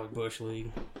 it's probably Bush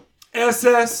League.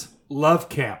 SS Love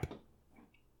Camp.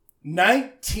 I'm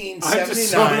just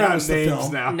 1979 throwing out was the names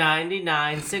film. now.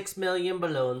 99, 6 million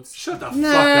balloons. Shut the fuck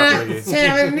up, Ricky.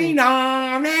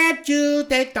 79 at you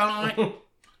they thought.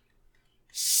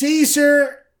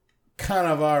 Caesar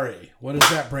Cannavaro. What does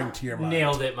that bring to your mind?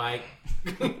 Nailed it, Mike.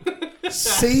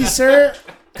 Caesar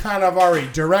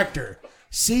Cannavaro, director.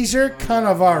 Caesar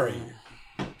Cannavaro.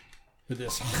 With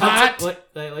this hot,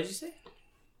 What'd you say?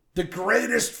 the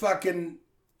greatest fucking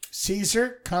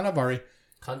Caesar Cannavaro,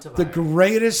 Cunt of the Iron.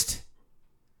 greatest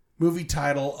movie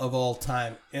title of all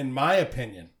time, in my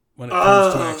opinion, when it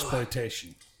comes to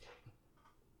exploitation.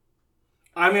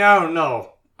 I mean, I don't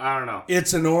know.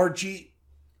 It's an orgy.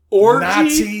 Orgy?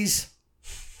 Nazis.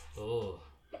 Oh.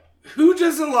 Who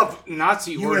doesn't love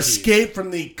Nazi You orgies? escape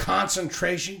from the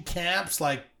concentration camps,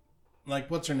 like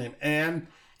what's her name, Anne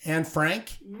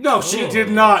Frank. No, she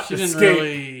did not She didn't escape.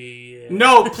 really.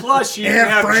 No, plus she didn't Anne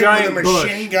have Frank giant with a bush.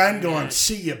 machine gun, going,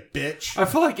 "See you, bitch." I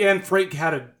feel like Anne Frank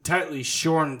had a tightly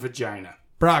shorn vagina.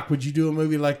 Brock, would you do a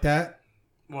movie like that?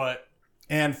 What?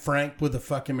 Anne Frank with a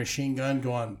fucking machine gun,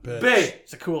 going, "Bitch." Babe,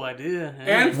 It's a cool idea.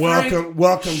 Anne Frank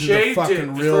Welcome to the shaved fucking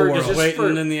it real for- world. just waiting for-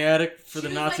 in the attic for the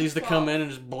was Nazis like to come 12. in and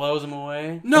just blows them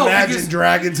away. no, Imagine because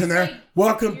dragons in there. Like,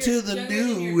 Welcome you're to the younger than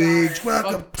new your age. daughter.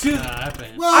 Welcome. to, I've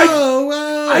been. Whoa,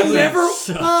 whoa. I never.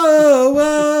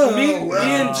 Whoa. Me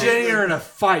and Jenny are in a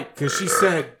fight because she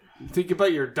said, "Think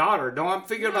about your daughter." No, I'm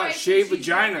thinking No, I about think shaved she's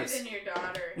younger vaginas. than your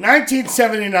daughter.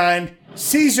 1979.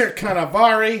 Caesar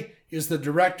Cannavaro is the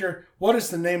director. What is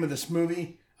the name of this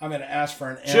movie? I'm going to ask for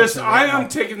an answer. Just, right I now. am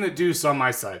taking the deuce on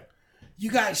my side. You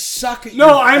guys suck at No,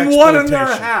 your I'm one and they're a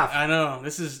exploitation. half. I know.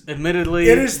 This is admittedly.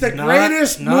 It is the not-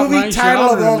 greatest not movie my title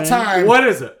of genre, all man. time. What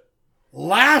is it?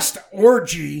 Last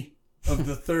Orgy of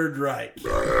the Third Reich.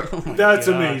 That's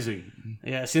God. amazing.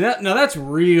 Yeah, see that? No, that's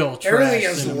real trash. Everything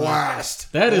is cinema.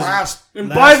 last. That is. last. And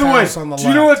last by the way, house on the do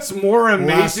you know left. what's more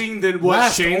amazing than what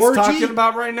last Shane's orgy? talking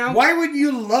about right now? Why would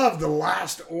you love the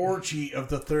last orgy of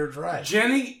the Third Reich?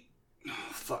 Jenny,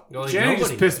 fuck. No, Jenny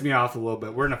just nobody pissed me off a little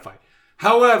bit. We're in a fight.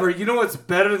 However, you know what's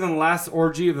better than the last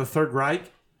orgy of the Third Reich?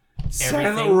 Silent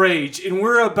Everything. Rage, and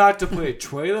we're about to play a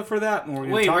trailer for that, and we're going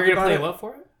to Wait, talk we're gonna about play it. what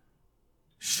for it?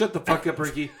 Shut the fuck up,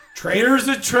 Ricky. Trailer? Here's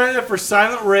a trailer for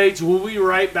Silent Rage. We'll be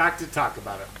right back to talk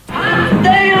about it.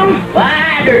 Damn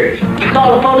fighters! You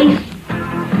call the police?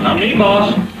 Not me,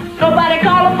 boss. Nobody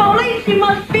call the police. He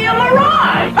must be a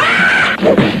mirage.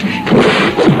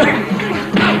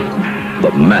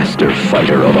 The master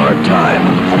fighter of our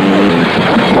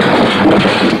time.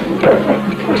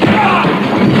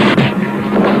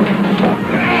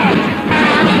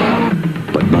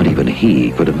 But not even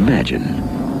he could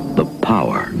imagine the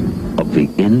power of the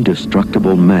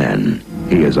indestructible man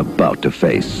he is about to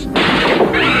face.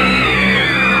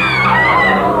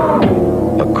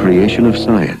 A creation of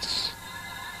science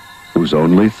whose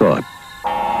only thought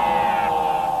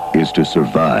is to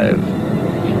survive.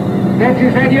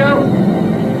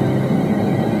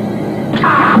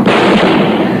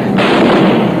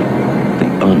 The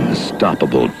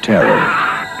unstoppable terror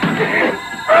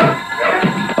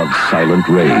of Silent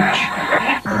Rage.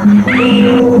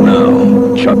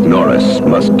 Now, Chuck Norris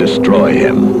must destroy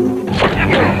him.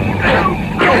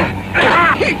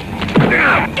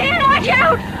 Dan, watch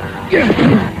out!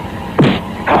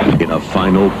 In a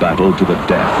final battle to the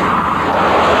death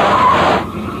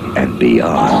and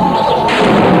beyond.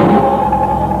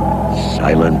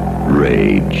 Silent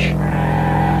Rage.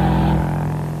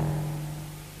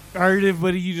 All right,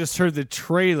 everybody, you just heard the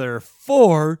trailer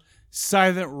for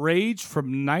Silent Rage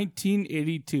from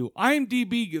 1982.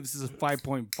 IMDb gives us a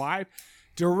 5.5.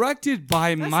 Directed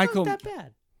by That's Michael. not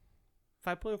that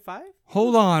bad. 5.5?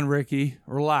 Hold on, Ricky.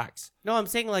 Relax. No, I'm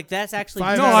saying like that's actually.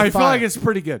 Five No, out of I feel 5. like it's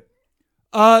pretty good.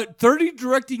 30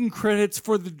 directing credits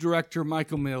for the director,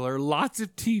 Michael Miller. Lots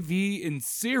of TV and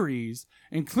series,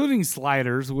 including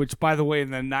Sliders, which, by the way,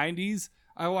 in the 90s,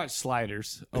 I watched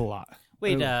Sliders a lot.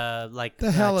 Wait, like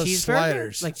The hell is cheeseburger?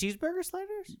 sliders? Like cheeseburger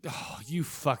sliders? Oh, you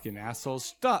fucking assholes.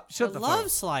 Stop. Shut I the love fuck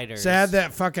up. sliders. Sad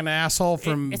that fucking asshole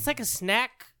from It's like a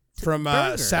snack.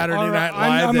 Saturday All right, Night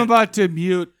Live. I'm that about to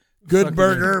mute. Good fucking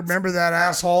Burger. idiots. Remember that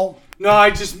asshole? No,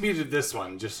 I just muted this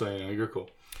one, just so you know. You're cool.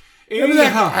 Remember that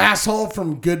Anyhow, asshole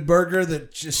from Good Burger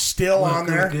that's just still on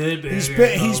there? Good He's Burger,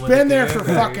 been home been of there the for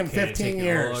Good fucking Burger, 15 take a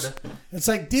years. order. It's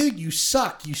like, dude, you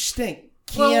suck. You stink.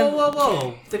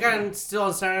 Whoa. The guy still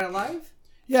on Saturday Night Live?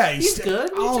 Yeah, He's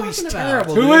good. What are you Oh, he's talking about?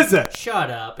 terrible. who dude. is it?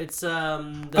 Shut up. It's I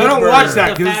don't watch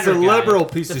that because it's a liberal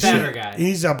piece of fatter shit. guy.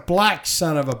 He's a black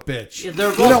son of a bitch. Yeah, they're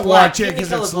we both don't black. watch You it can because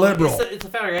tell it's they're both- liberal. It's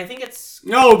the fatter guy. I think it's.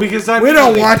 No, because I'm We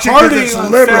don't watch it 'cause it's on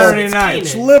liberal. Saturday It's night.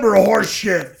 It's liberal horse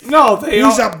shit. No, they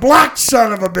He's all, a black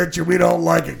son of a bitch, and we don't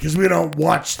like it because we don't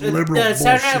watch liberal The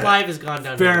Saturday Night bullshit. Live has gone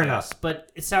down. Fair the enough. rails,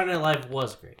 but Saturday Night Live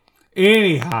was great.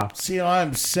 Anyhow, See,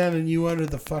 I'm sending you under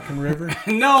the fucking river.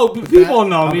 no, but people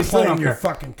know I'm me, so I playing don't your care.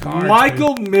 fucking cards.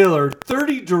 Michael Miller,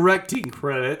 30 directing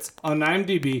credits on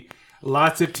IMDb,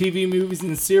 lots of TV movies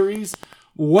and series.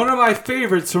 One of my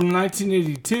favorites from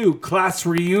 1982, Class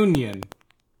Reunion,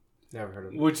 Never heard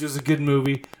of it. which is a good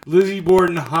movie. Lizzie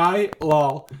Borden High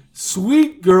Law,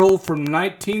 Sweet Girl from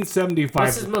 1975.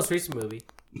 What's his most recent movie?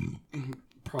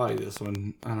 Probably this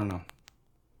one. I don't know.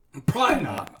 Probably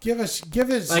not. Give us Like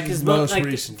his his most like,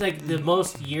 recent. It's like the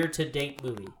most year-to-date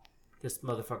movie this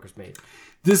motherfucker's made.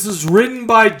 This is written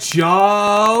by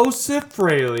Joseph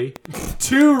Fraley.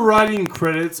 2 writing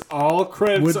credits, all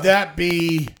credits. Would that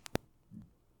be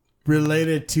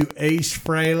related to Ace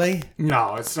Frehley?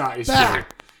 No, it's not. It's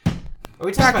Back. Are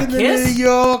we Back talking in about the New Kiss?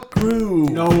 York groove.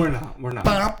 No, we're not. We're not.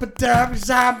 But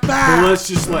Back let's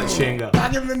just let Shane go.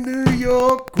 in the New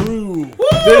York groove.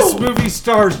 This movie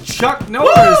stars Chuck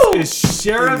Norris as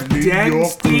Sheriff In the New Dan York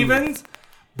Stevens,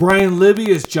 Brian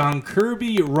Libby as John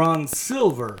Kirby, Ron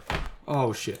Silver.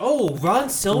 Oh, shit. Oh, Ron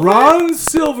Silver. Ron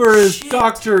Silver is Shit.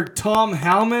 Dr. Tom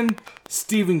Hellman.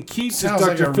 Stephen Keats is Sounds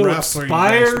like Dr. a Philip wrestler. You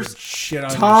guys would Spires. shit on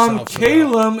Tom yourselves about.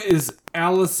 Kalem is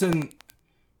Allison.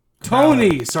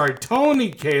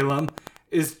 Tony Kalem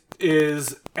is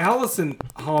Allison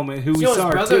Hallman, who we You know saw his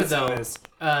our brother tits though.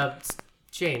 as.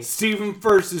 Shane. Stephen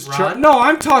First is Ron? Chuck. No,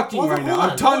 I'm talking Hold right on, now. hold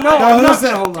I'm on, talking. hold No, on. I'm No, not who's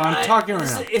that? hold on. I'm talking right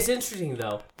now. It's interesting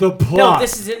though. The No, plot.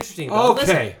 this is interesting though.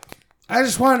 Okay. I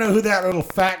just want to know who that little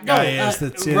fat guy No, is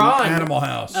that's in Ron, Animal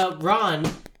House. Ron,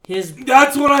 his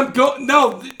That's what I'm going.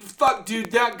 No, fuck,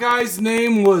 dude. That guy's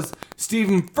name was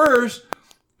Stephen First,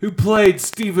 who played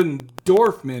Stephen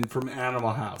Dorfman from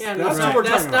Animal House. yeah, That's no, what we're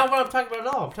that's talking not about. what I'm talking about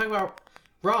at all. I'm talking about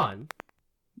Ron.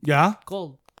 Yeah.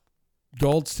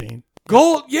 Goldstein.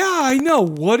 Gold. Yeah, I know.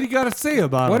 What do you got to say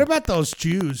about What him? about those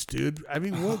Jews, dude? I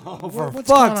mean, for what's fuck's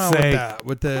going on with sake. that?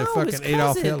 With the No, his fucking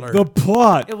Adolf cousin. Hitler. The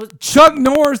plot. It was- Chuck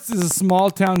Norris is a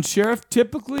small town sheriff,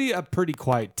 typically a pretty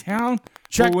quiet town.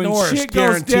 Chuck But when Norris shit goes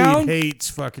guaranteed down, hates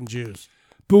fucking Jews.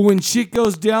 but when shit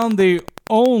goes down, they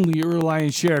only rely on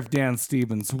Sheriff Dan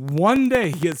Stevens. One day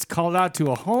he gets called out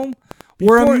to a home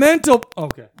where Before- a mental.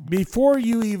 Okay. Before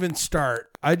you even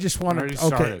start, I just want Already to.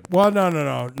 Okay. started. Well,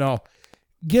 no.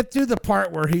 Get through the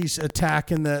part where he's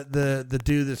attacking the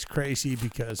dude that's crazy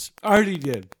because. I already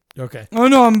did. Okay. Oh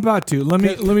no, I'm about to. Let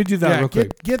me do that Yeah, real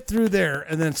quick. get through there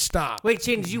and then stop. Wait,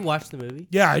 Shane, did you watch the movie?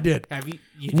 Yeah, I did. Have you?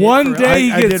 Did One for real?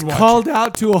 day I he gets did watch called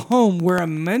out to a home where a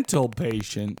mental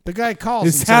patient. The guy calls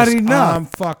It's and had says, enough. I'm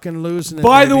fucking losing it.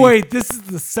 By the baby." way, this is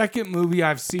the second movie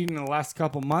I've seen in the last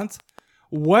couple months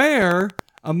where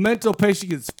a mental patient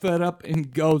gets fed up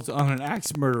and goes on an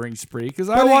axe murdering spree. Because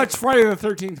I But he- watched Friday the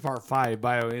 13th Part 5,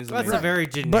 by the way. That's a very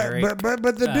generic. But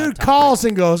the dude topic. calls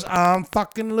and goes, I'm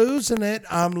fucking losing it.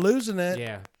 I'm losing it.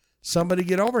 Yeah. Somebody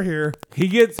get over here. He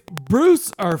gets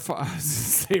Bruce, or I was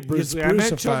say Bruce Gets Lee. I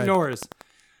meant Chuck Brucified. Norris.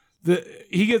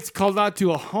 He gets called out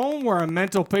to a home where a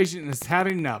mental patient has had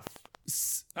enough.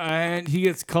 And he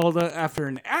gets called out after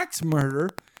an axe murder.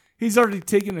 He's already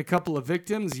taken a couple of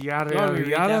victims, yada, You want me to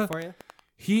yada, read yada. that for you?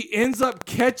 He ends up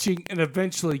catching and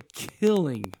eventually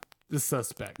killing the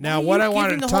suspect. Now, Why are what you I wanted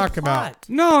giving to the whole talk about. plot?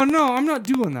 No, I'm not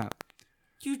doing that.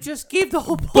 You just gave the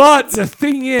whole plot. But the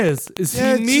thing is Yeah, he it's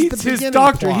just meets the his beginning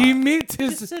doctor. plot. He meets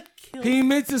Just his said kill. he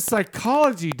meets his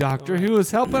psychology doctor who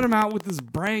was helping him out with his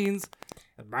brains.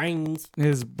 Brains.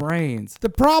 His brains. The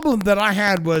problem that I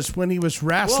had was when he was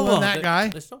wrestling that guy.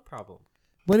 There's no problem.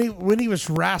 When he was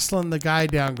wrestling the guy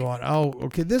down, going, "Oh,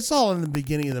 okay, this is all in the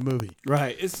beginning of the movie."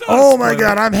 Right. It's not Oh a my spoiler.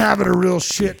 God, I'm having a real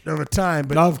shit of a time.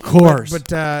 But Of course.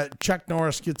 but Chuck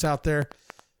Norris gets out there.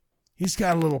 He's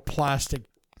got a little plastic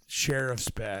sheriff's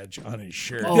badge on his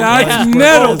shirt. Oh, That's yeah.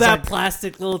 metal. Oh, that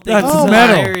plastic little thing. That's is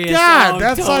metal. hilarious. God, Oh,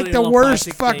 that's totally like the little worst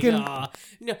plastic thing.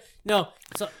 fucking- Aw. No.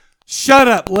 So Shut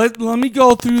up. Let me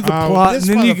go through the plot this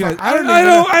and then you motherfucker- guys.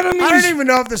 I mean don't even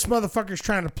know if this motherfucker's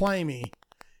trying to play me.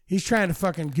 He's trying to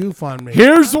fucking goof on me.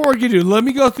 Here's what we're gonna do. Let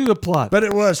me go through the plot. But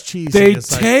it was cheesy. They It's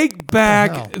like, take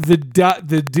back hell?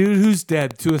 the dude who's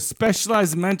dead to a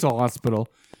specialized mental hospital.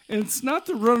 And it's not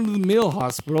the run-of-the-mill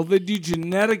hospital. They do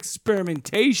genetic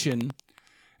experimentation,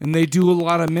 and they do a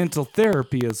lot of mental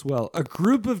therapy as well. A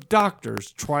group of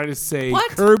doctors try to save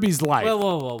What? Kirby's life.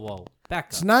 whoa. Back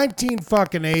It's up.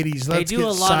 1980s. They Let's do get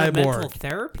a lot of mental cyborg.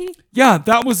 therapy. Yeah,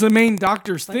 that was the main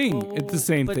doctor's Like, thing. whoa, It's the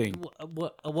same but thing.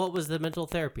 What was the mental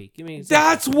therapy? Give me an example.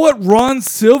 That's what Ron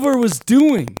Silver was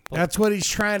doing That's what he's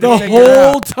trying to the figure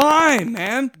whole out. time,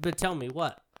 man. But tell me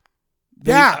what.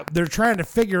 Yeah, they're trying to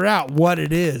figure out what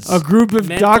it is. A group of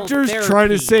Mental doctors try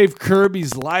to therapy. save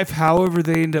Kirby's life, however,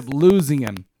 they end up losing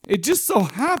him. It just so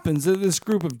happens that this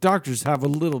group of doctors have a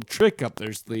little trick up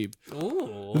their sleeve.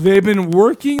 Ooh. They've been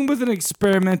working with an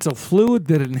experimental fluid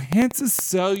that enhances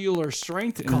cellular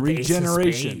strength and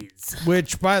regeneration.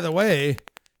 Which, by the way,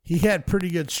 he had pretty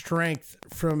good strength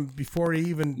from before he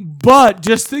even. But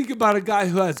just think about a guy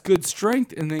who has good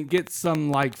strength and then gets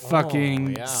some like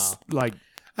fucking yeah. like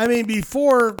I mean,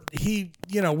 before he,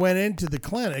 went into the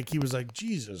clinic, he was like,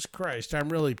 Jesus Christ, I'm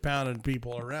really pounding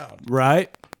people around.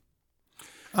 right.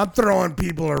 I'm throwing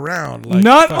people around. Like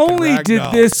Not fucking only did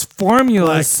ragdoll. this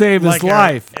formula save his like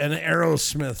life, an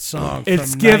Aerosmith song.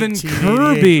 It's from given 1988,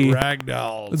 Kirby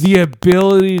Ragdolls. the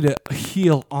ability to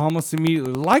heal almost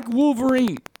immediately, like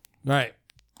Wolverine. Right.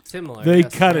 Similar. They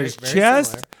yes, cut very- his very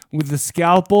chest similar. with the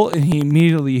scalpel, and he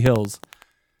immediately heals.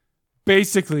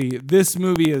 Basically, this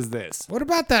movie is this. What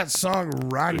about that song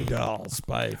Ragdolls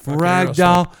by fucking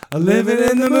Ragdoll, living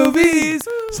in the movies,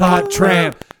 hot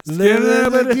tramp, living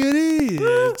in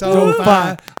the It's all don't fine.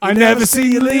 fight. I never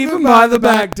see you leaving by the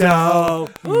back door.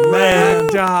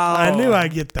 Ragdoll. I knew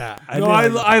I'd get that. No,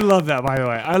 I love that, by the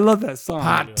way. I love that song.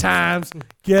 Hot times,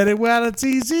 get it while it's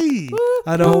easy.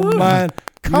 I don't mind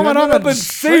coming Come up and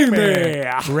see me.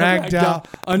 Ragdoll.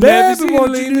 I never Baby, see you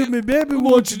won't you do leaving. me? Baby,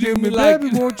 won't you do me? like-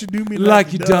 Baby, won't you do me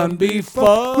like you done before.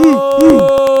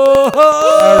 All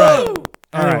right.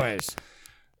 All right. Anyways.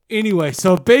 Anyway,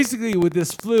 so basically with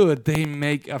this fluid, they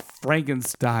make a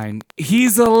Frankenstein.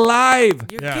 He's alive.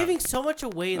 You're Yeah. giving so much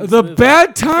away. In this The movie. bad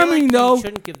I feel timing, like though, You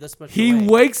shouldn't give this much he away.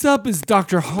 wakes up as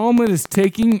Dr. Hallman is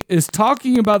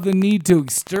talking about the need to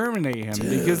exterminate him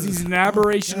because he's an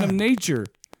aberration of nature.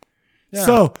 Yeah.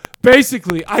 So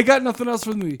basically, I got nothing else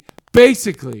from the movie.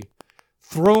 Basically,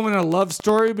 throw in a love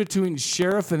story between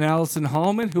Sheriff and Allison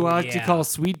Hallman, who I like to call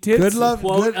Sweet Tits. Good love.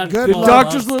 Quote, Good unquote. love.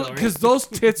 Doctor's love little, because those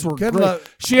tits were Good great.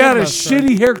 love- She good had a love story.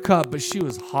 shitty haircut, but she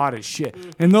was hot as shit,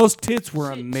 and those tits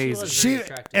were amazing. was- She Very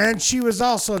attractive. and she was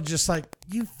also just like,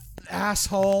 you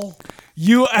asshole.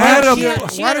 You had Why a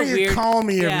don't she why had don't a you weird- call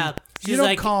me? yeah, You she's don't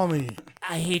like- call me.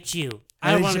 I hate you.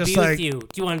 I And don't he's want to just be like- with you. Do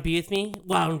you want to be with me?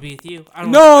 Well, I want to be with you. I don't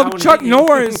I no. wanna Chuck be with you.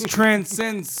 Norris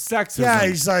transcends sexism. Yeah,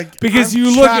 he's like, because I'm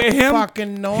you look Chuck at him,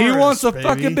 fucking Norris, he wants to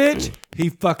fuck a baby. bitch. He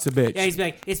fucks a bitch. Yeah, he's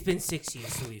like, it's been 6 years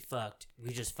since we fucked.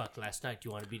 We just fucked last night. Do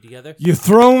you want to be together? You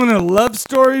throw in a love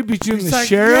story between He's the like,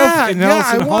 sheriff and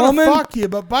Allison I want Hallman, to fuck you,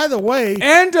 but by the way,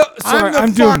 and sorry, I'm I'm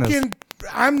the doing this. fucking,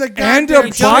 I'm the And goddamn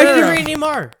a John biker. Henry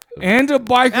Neymar. And a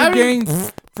biker I mean-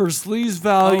 gang for sleaze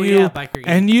value. Oh, yeah, biker gang.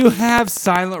 And you have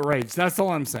silent rage. That's all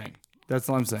I'm saying. That's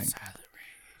all I'm saying. Silent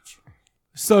rage.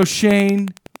 So Shane,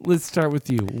 let's start with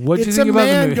you. What do you it's think a about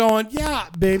the man movie? going, yeah,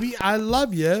 baby, I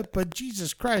love you, but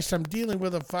Jesus Christ, I'm dealing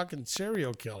with a fucking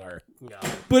serial killer. No,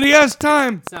 But he has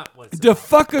time it's not what it's to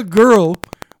fuck a girl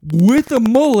with a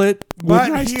mullet with But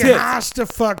nice he tits. has to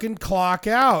fucking clock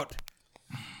out.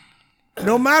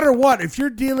 No matter what, if you're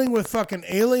dealing with fucking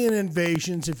alien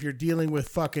invasions, if you're dealing with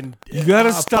fucking, You gotta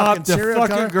a stop fucking to serial fuck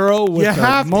a killer, girl with you a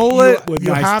have to- mullet you, with you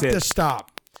nice have to tits.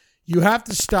 stop. You have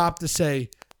to stop to say,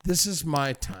 "This is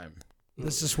my time.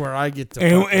 This is where I get to."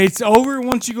 And fucking-" it's over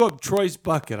once you go up Troy's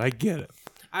bucket. I get it.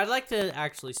 I'd like to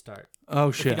actually start, Oh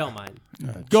if you shit. don't mind.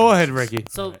 Go ahead, Ricky.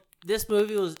 So this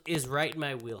movie is right in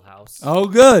my wheelhouse. Oh,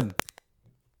 good.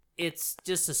 It's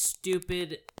just a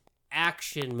stupid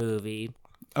action movie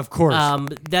Of course.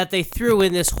 that they threw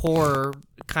in this horror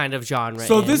kind of genre.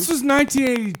 So in. this was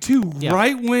 1982, Yeah.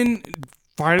 right when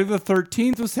Friday the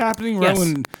 13th was happening. Right Yes.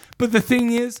 when, but the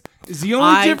thing is the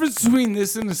only I- difference between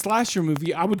this and a slasher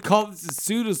movie, I would call this a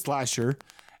pseudo slasher,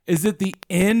 is that the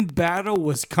end battle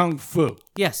was kung fu.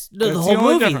 Yes, That's the the whole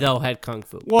only movie difference. though had kung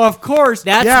fu. Well, of course,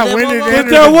 That's Yeah, the when whoa, it whoa, but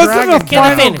entered there the wasn't a dragon Can I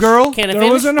final finish? girl. Can I There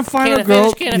finish? wasn't a final Can I girl.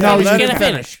 finish? Can I No, finish? let Can him I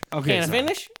finish? Okay, Can I sorry.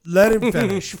 finish? Let him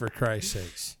finish, for Christ's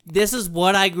sakes. This is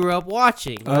what I grew up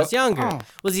watching when I was younger. oh.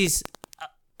 Was these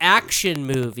action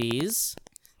movies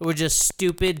that were just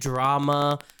stupid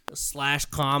drama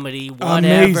 / comedy,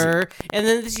 whatever, and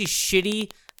then these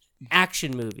shitty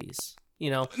action movies. You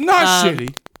know, Not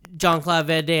shitty. Jean-Claude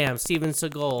Van Damme, Steven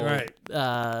Seagal, Right.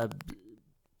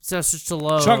 Sylvester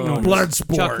Stallone, Chuck Norris.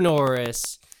 Bloodsport. Chuck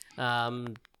Norris,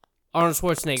 Arnold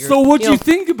Schwarzenegger. So what do know, you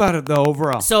think about it though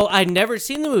overall? So I'd never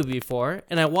seen the movie before,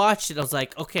 and I watched it. I was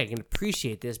like, okay, I can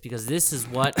appreciate this because this is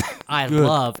what I Good.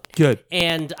 love. Good.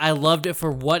 And I loved it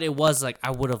for what it was. Like,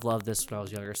 I would have loved this when I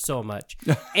was younger so much.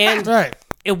 And Right.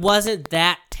 it wasn't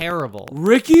that terrible.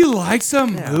 Ricky likes a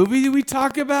movie that we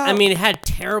talk about. I mean, it had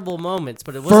terrible moments,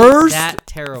 but it wasn't that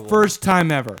terrible. First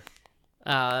time ever.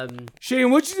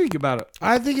 Shane, what'd you think about it?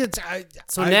 I think it's.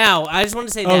 Now, I just want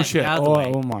to say Oh that shit! out of the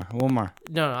way. One more.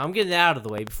 No, I'm getting that out of the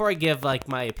way. Before I give, like,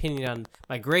 my opinion on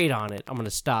my grade on it, I'm going to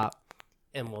stop,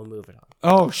 and we'll move it on.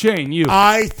 Oh, Shane, you.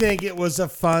 I think it was a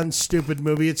fun, stupid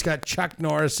movie. It's got Chuck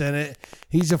Norris in it.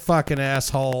 He's a fucking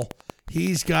asshole.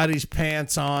 He's got his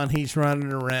pants on. He's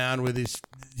running around with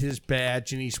his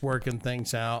badge, and he's working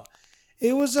things out.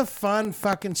 It was a fun,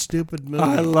 fucking, stupid movie.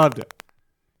 I loved it.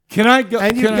 Can I go?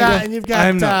 And you've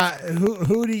I'm got not-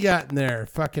 who do you got in there?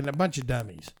 Fucking a bunch of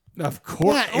dummies. Of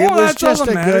course. Yeah, it was that's all just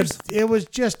that a matters. good. It was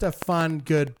just a fun,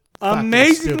 good. fucking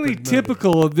Amazingly stupid movie.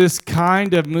 typical of this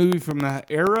kind of movie from that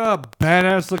era.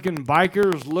 Badass looking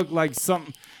bikers look like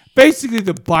something. Basically,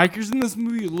 the bikers in this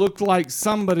movie looked like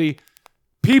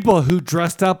people who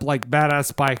dressed up like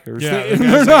badass bikers.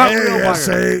 They're not real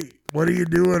bikers. What are you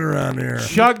doing around here?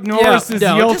 Chuck Norris is the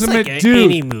just ultimate like dude.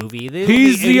 Any movie.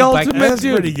 He's the ultimate That's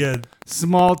dude. pretty good.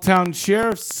 Small town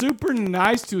sheriff, super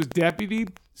nice to his deputy,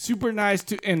 super nice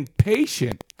to and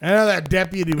patient. I know that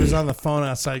deputy was on the phone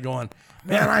outside going,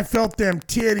 "Man, I felt them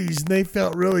titties and they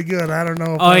felt really good. I don't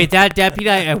know." If Oh, wait, that deputy,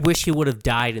 I wish he would have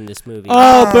died in this movie.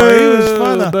 Oh, he was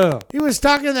fun. boo, Though. boo. He was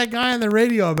talking to that guy on the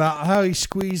radio about how he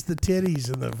squeezed the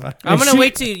titties in the. I'm going she- to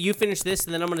wait till you finish this,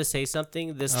 and then I'm going to say something.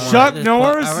 Chuck this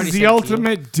Norris I already is said the to you.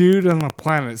 ultimate dude on the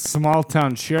planet. Small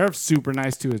town sheriff, super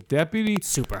nice to his deputy.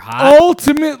 Super hot.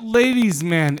 Ultimate ladies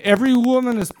man. Every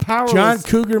woman is powerless John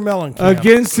Cougar Mellencamp.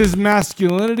 against his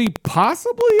masculinity.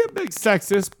 Possibly a big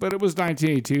sexist, but it was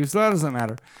 1982, so that doesn't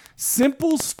matter.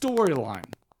 Simple storyline,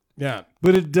 Yeah.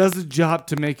 but it does a job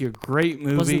to make a great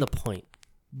movie. Wasn't the point.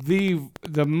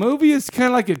 The movie is kind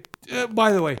of like a.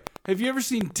 By the way, have you ever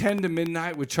seen 10 to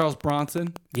Midnight with Charles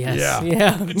Bronson? Yes.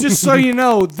 Yeah. Just so you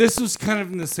know, this was kind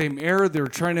of in the same era. They were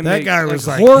trying to That make guy was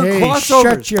like, horror "Hey, crossovers.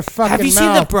 shut your fucking mouth." Have you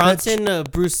seen the bitch."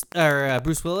 Bronson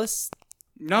Bruce Willis?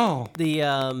 No, The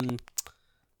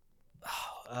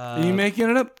Are you making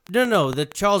it up? No, the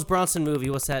Charles Bronson movie.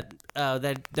 What's that?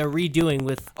 That they're redoing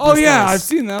with. Oh Bruce yeah, Willis. I've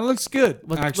seen that. It looks good.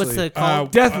 What's actually. it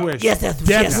called? Death Wish. Yes, Death Wish.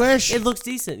 Death yes. Wish? It looks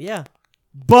decent. Yeah.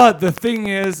 But the thing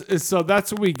is so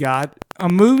that's what we got. A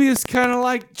movie is kind of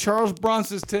like Charles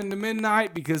Bronson's 10 to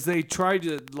Midnight because they tried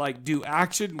to like do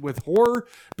action with horror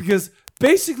because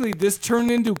basically this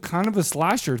turned into kind of a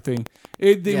slasher thing.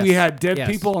 We had dead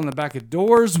people on the back of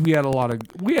doors. We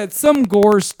had some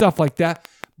gore stuff like that.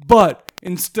 But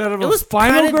instead of It was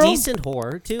final kind of girl, decent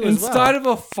horror too. instead of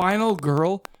a final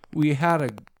girl, we had a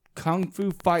kung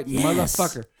fu fighting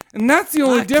motherfucker. And that's the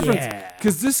only Fuck difference. yeah.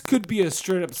 Because this could be a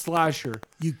straight up slasher.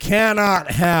 You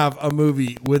cannot have a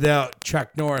movie without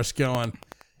Chuck Norris going,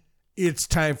 it's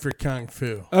time for Kung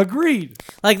Fu. Agreed.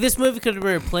 Like this movie could have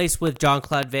been replaced with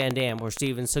Jean-Claude Van Damme or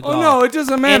Steven Seagal. Oh, no, it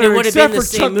doesn't And matter. it would have Except been for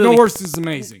the Chuck same movie. Norris is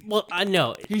amazing. Well, I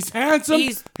know. He's handsome.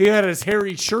 He's- He had his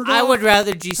hairy shirt on. I would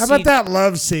rather just How see about that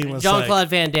love scene was Jean-Claude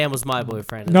Van Damme was my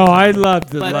boyfriend. No, I loved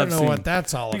the But- I love don't know scene. what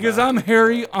that's all Because about. I'm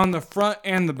hairy on the front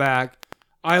and the back.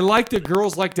 I like that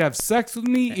girls like to have sex with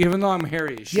me, even though I'm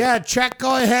hairy as shit. Yeah, Chuck,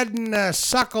 go ahead and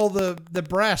suckle the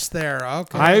breast there.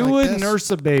 Okay. I like would this.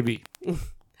 nurse a baby.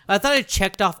 I thought it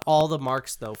checked off all the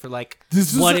marks though for like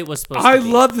This is what it was supposed I to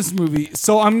be. love this movie,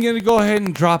 so I'm gonna go ahead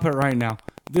and drop it right now.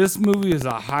 This movie is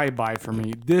a high buy for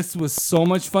me. This was so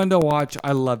much fun to watch.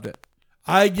 I loved it.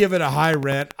 I give it a high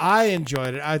rent. I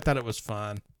enjoyed it. I thought it was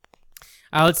fun.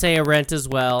 I would say a rent as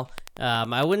well.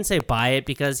 I wouldn't say buy it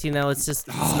because it's just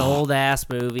it's an old ass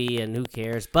movie and who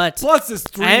cares. But Plus, it's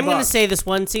 $3. I am going to say this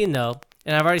one scene though,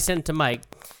 and I've already sent it to Mike.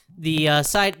 The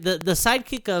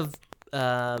sidekick of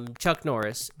Chuck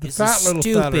Norris is a fat little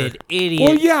stupid feather. idiot.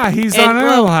 Well, yeah, he's on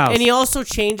Animal House. And he also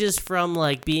changes from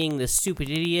like being the stupid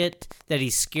idiot that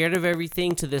he's scared of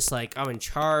everything to this like I'm in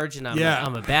charge and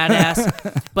I'm a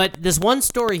badass. But this one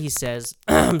story he says,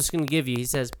 I'm just going to give you. He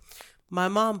says, "My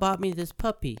mom bought me this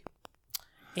puppy.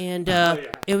 And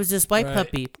it was this white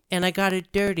puppy, and I got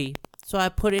it dirty. So I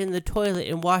put it in the toilet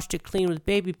and washed it clean with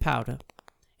baby powder.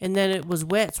 And then it was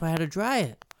wet, so I had to dry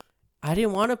it. I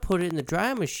didn't want to put it in the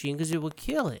drying machine because it would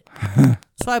kill it.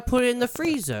 So I put it in the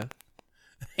freezer.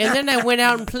 And then I went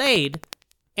out and played,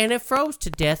 and it froze to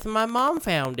death, and my mom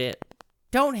found it.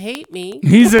 Don't hate me."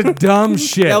 He's a dumb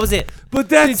shit. That was it. But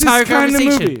that's The entire this kind of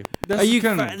conversation. movie. That's Are you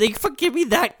kind of they fucking me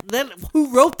that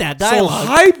who wrote that so dialogue?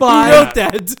 high buy, Who wrote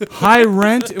that? high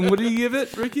rent, and what do you give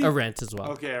it, Ricky? A rent as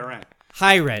well. Okay, a rent.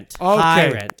 High rent. Okay,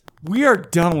 High rent. we are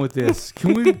done with this.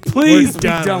 Can we please be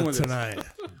We're done with this? tonight.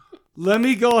 Let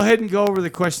me go ahead and go over the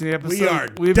question of the episode. We are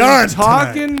We've done been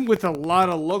talking with a lot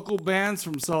of local bands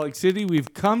from Salt Lake City.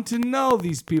 We've come to know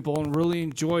these people and really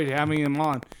enjoyed having them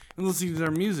on and listening to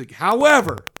their music.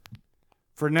 However,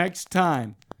 for next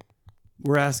time,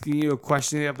 we're asking you a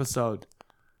question of the episode.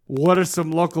 What are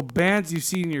some local bands you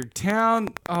see in your town?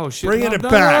 Oh, shit. Bringing it no,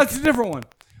 back. that's a different one.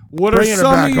 What Bringing are it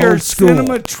some back, of your old school.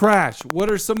 cinema trash?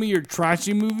 What are some of your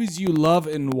trashy movies you love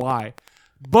and why?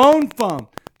 Bone Fum,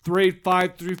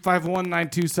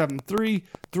 385-351-9273,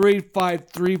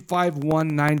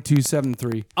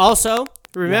 385-351-9273. Also,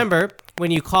 remember,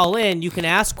 when you call in, you can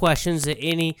ask questions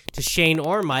to Shane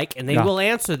or Mike, and they Yeah. will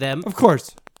answer them Of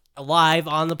course. live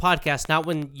on the podcast. Not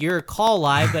when you're call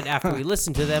live, but after we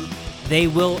listen to them, they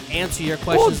will answer your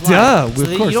questions duh, live. So of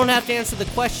that course. you don't have to answer the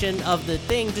question of the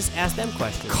thing, just ask them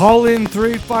questions. Call in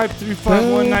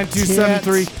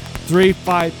 385-351-9273,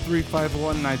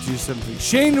 385-351-9273.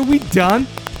 Shane, are we done?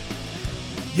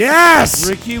 Yes!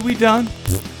 Ricky, we done?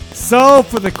 So,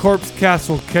 for the Corpse Cast,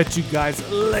 we'll catch you guys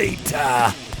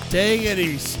later. Take it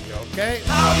easy, okay?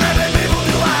 How many people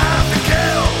do I have to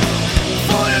kill?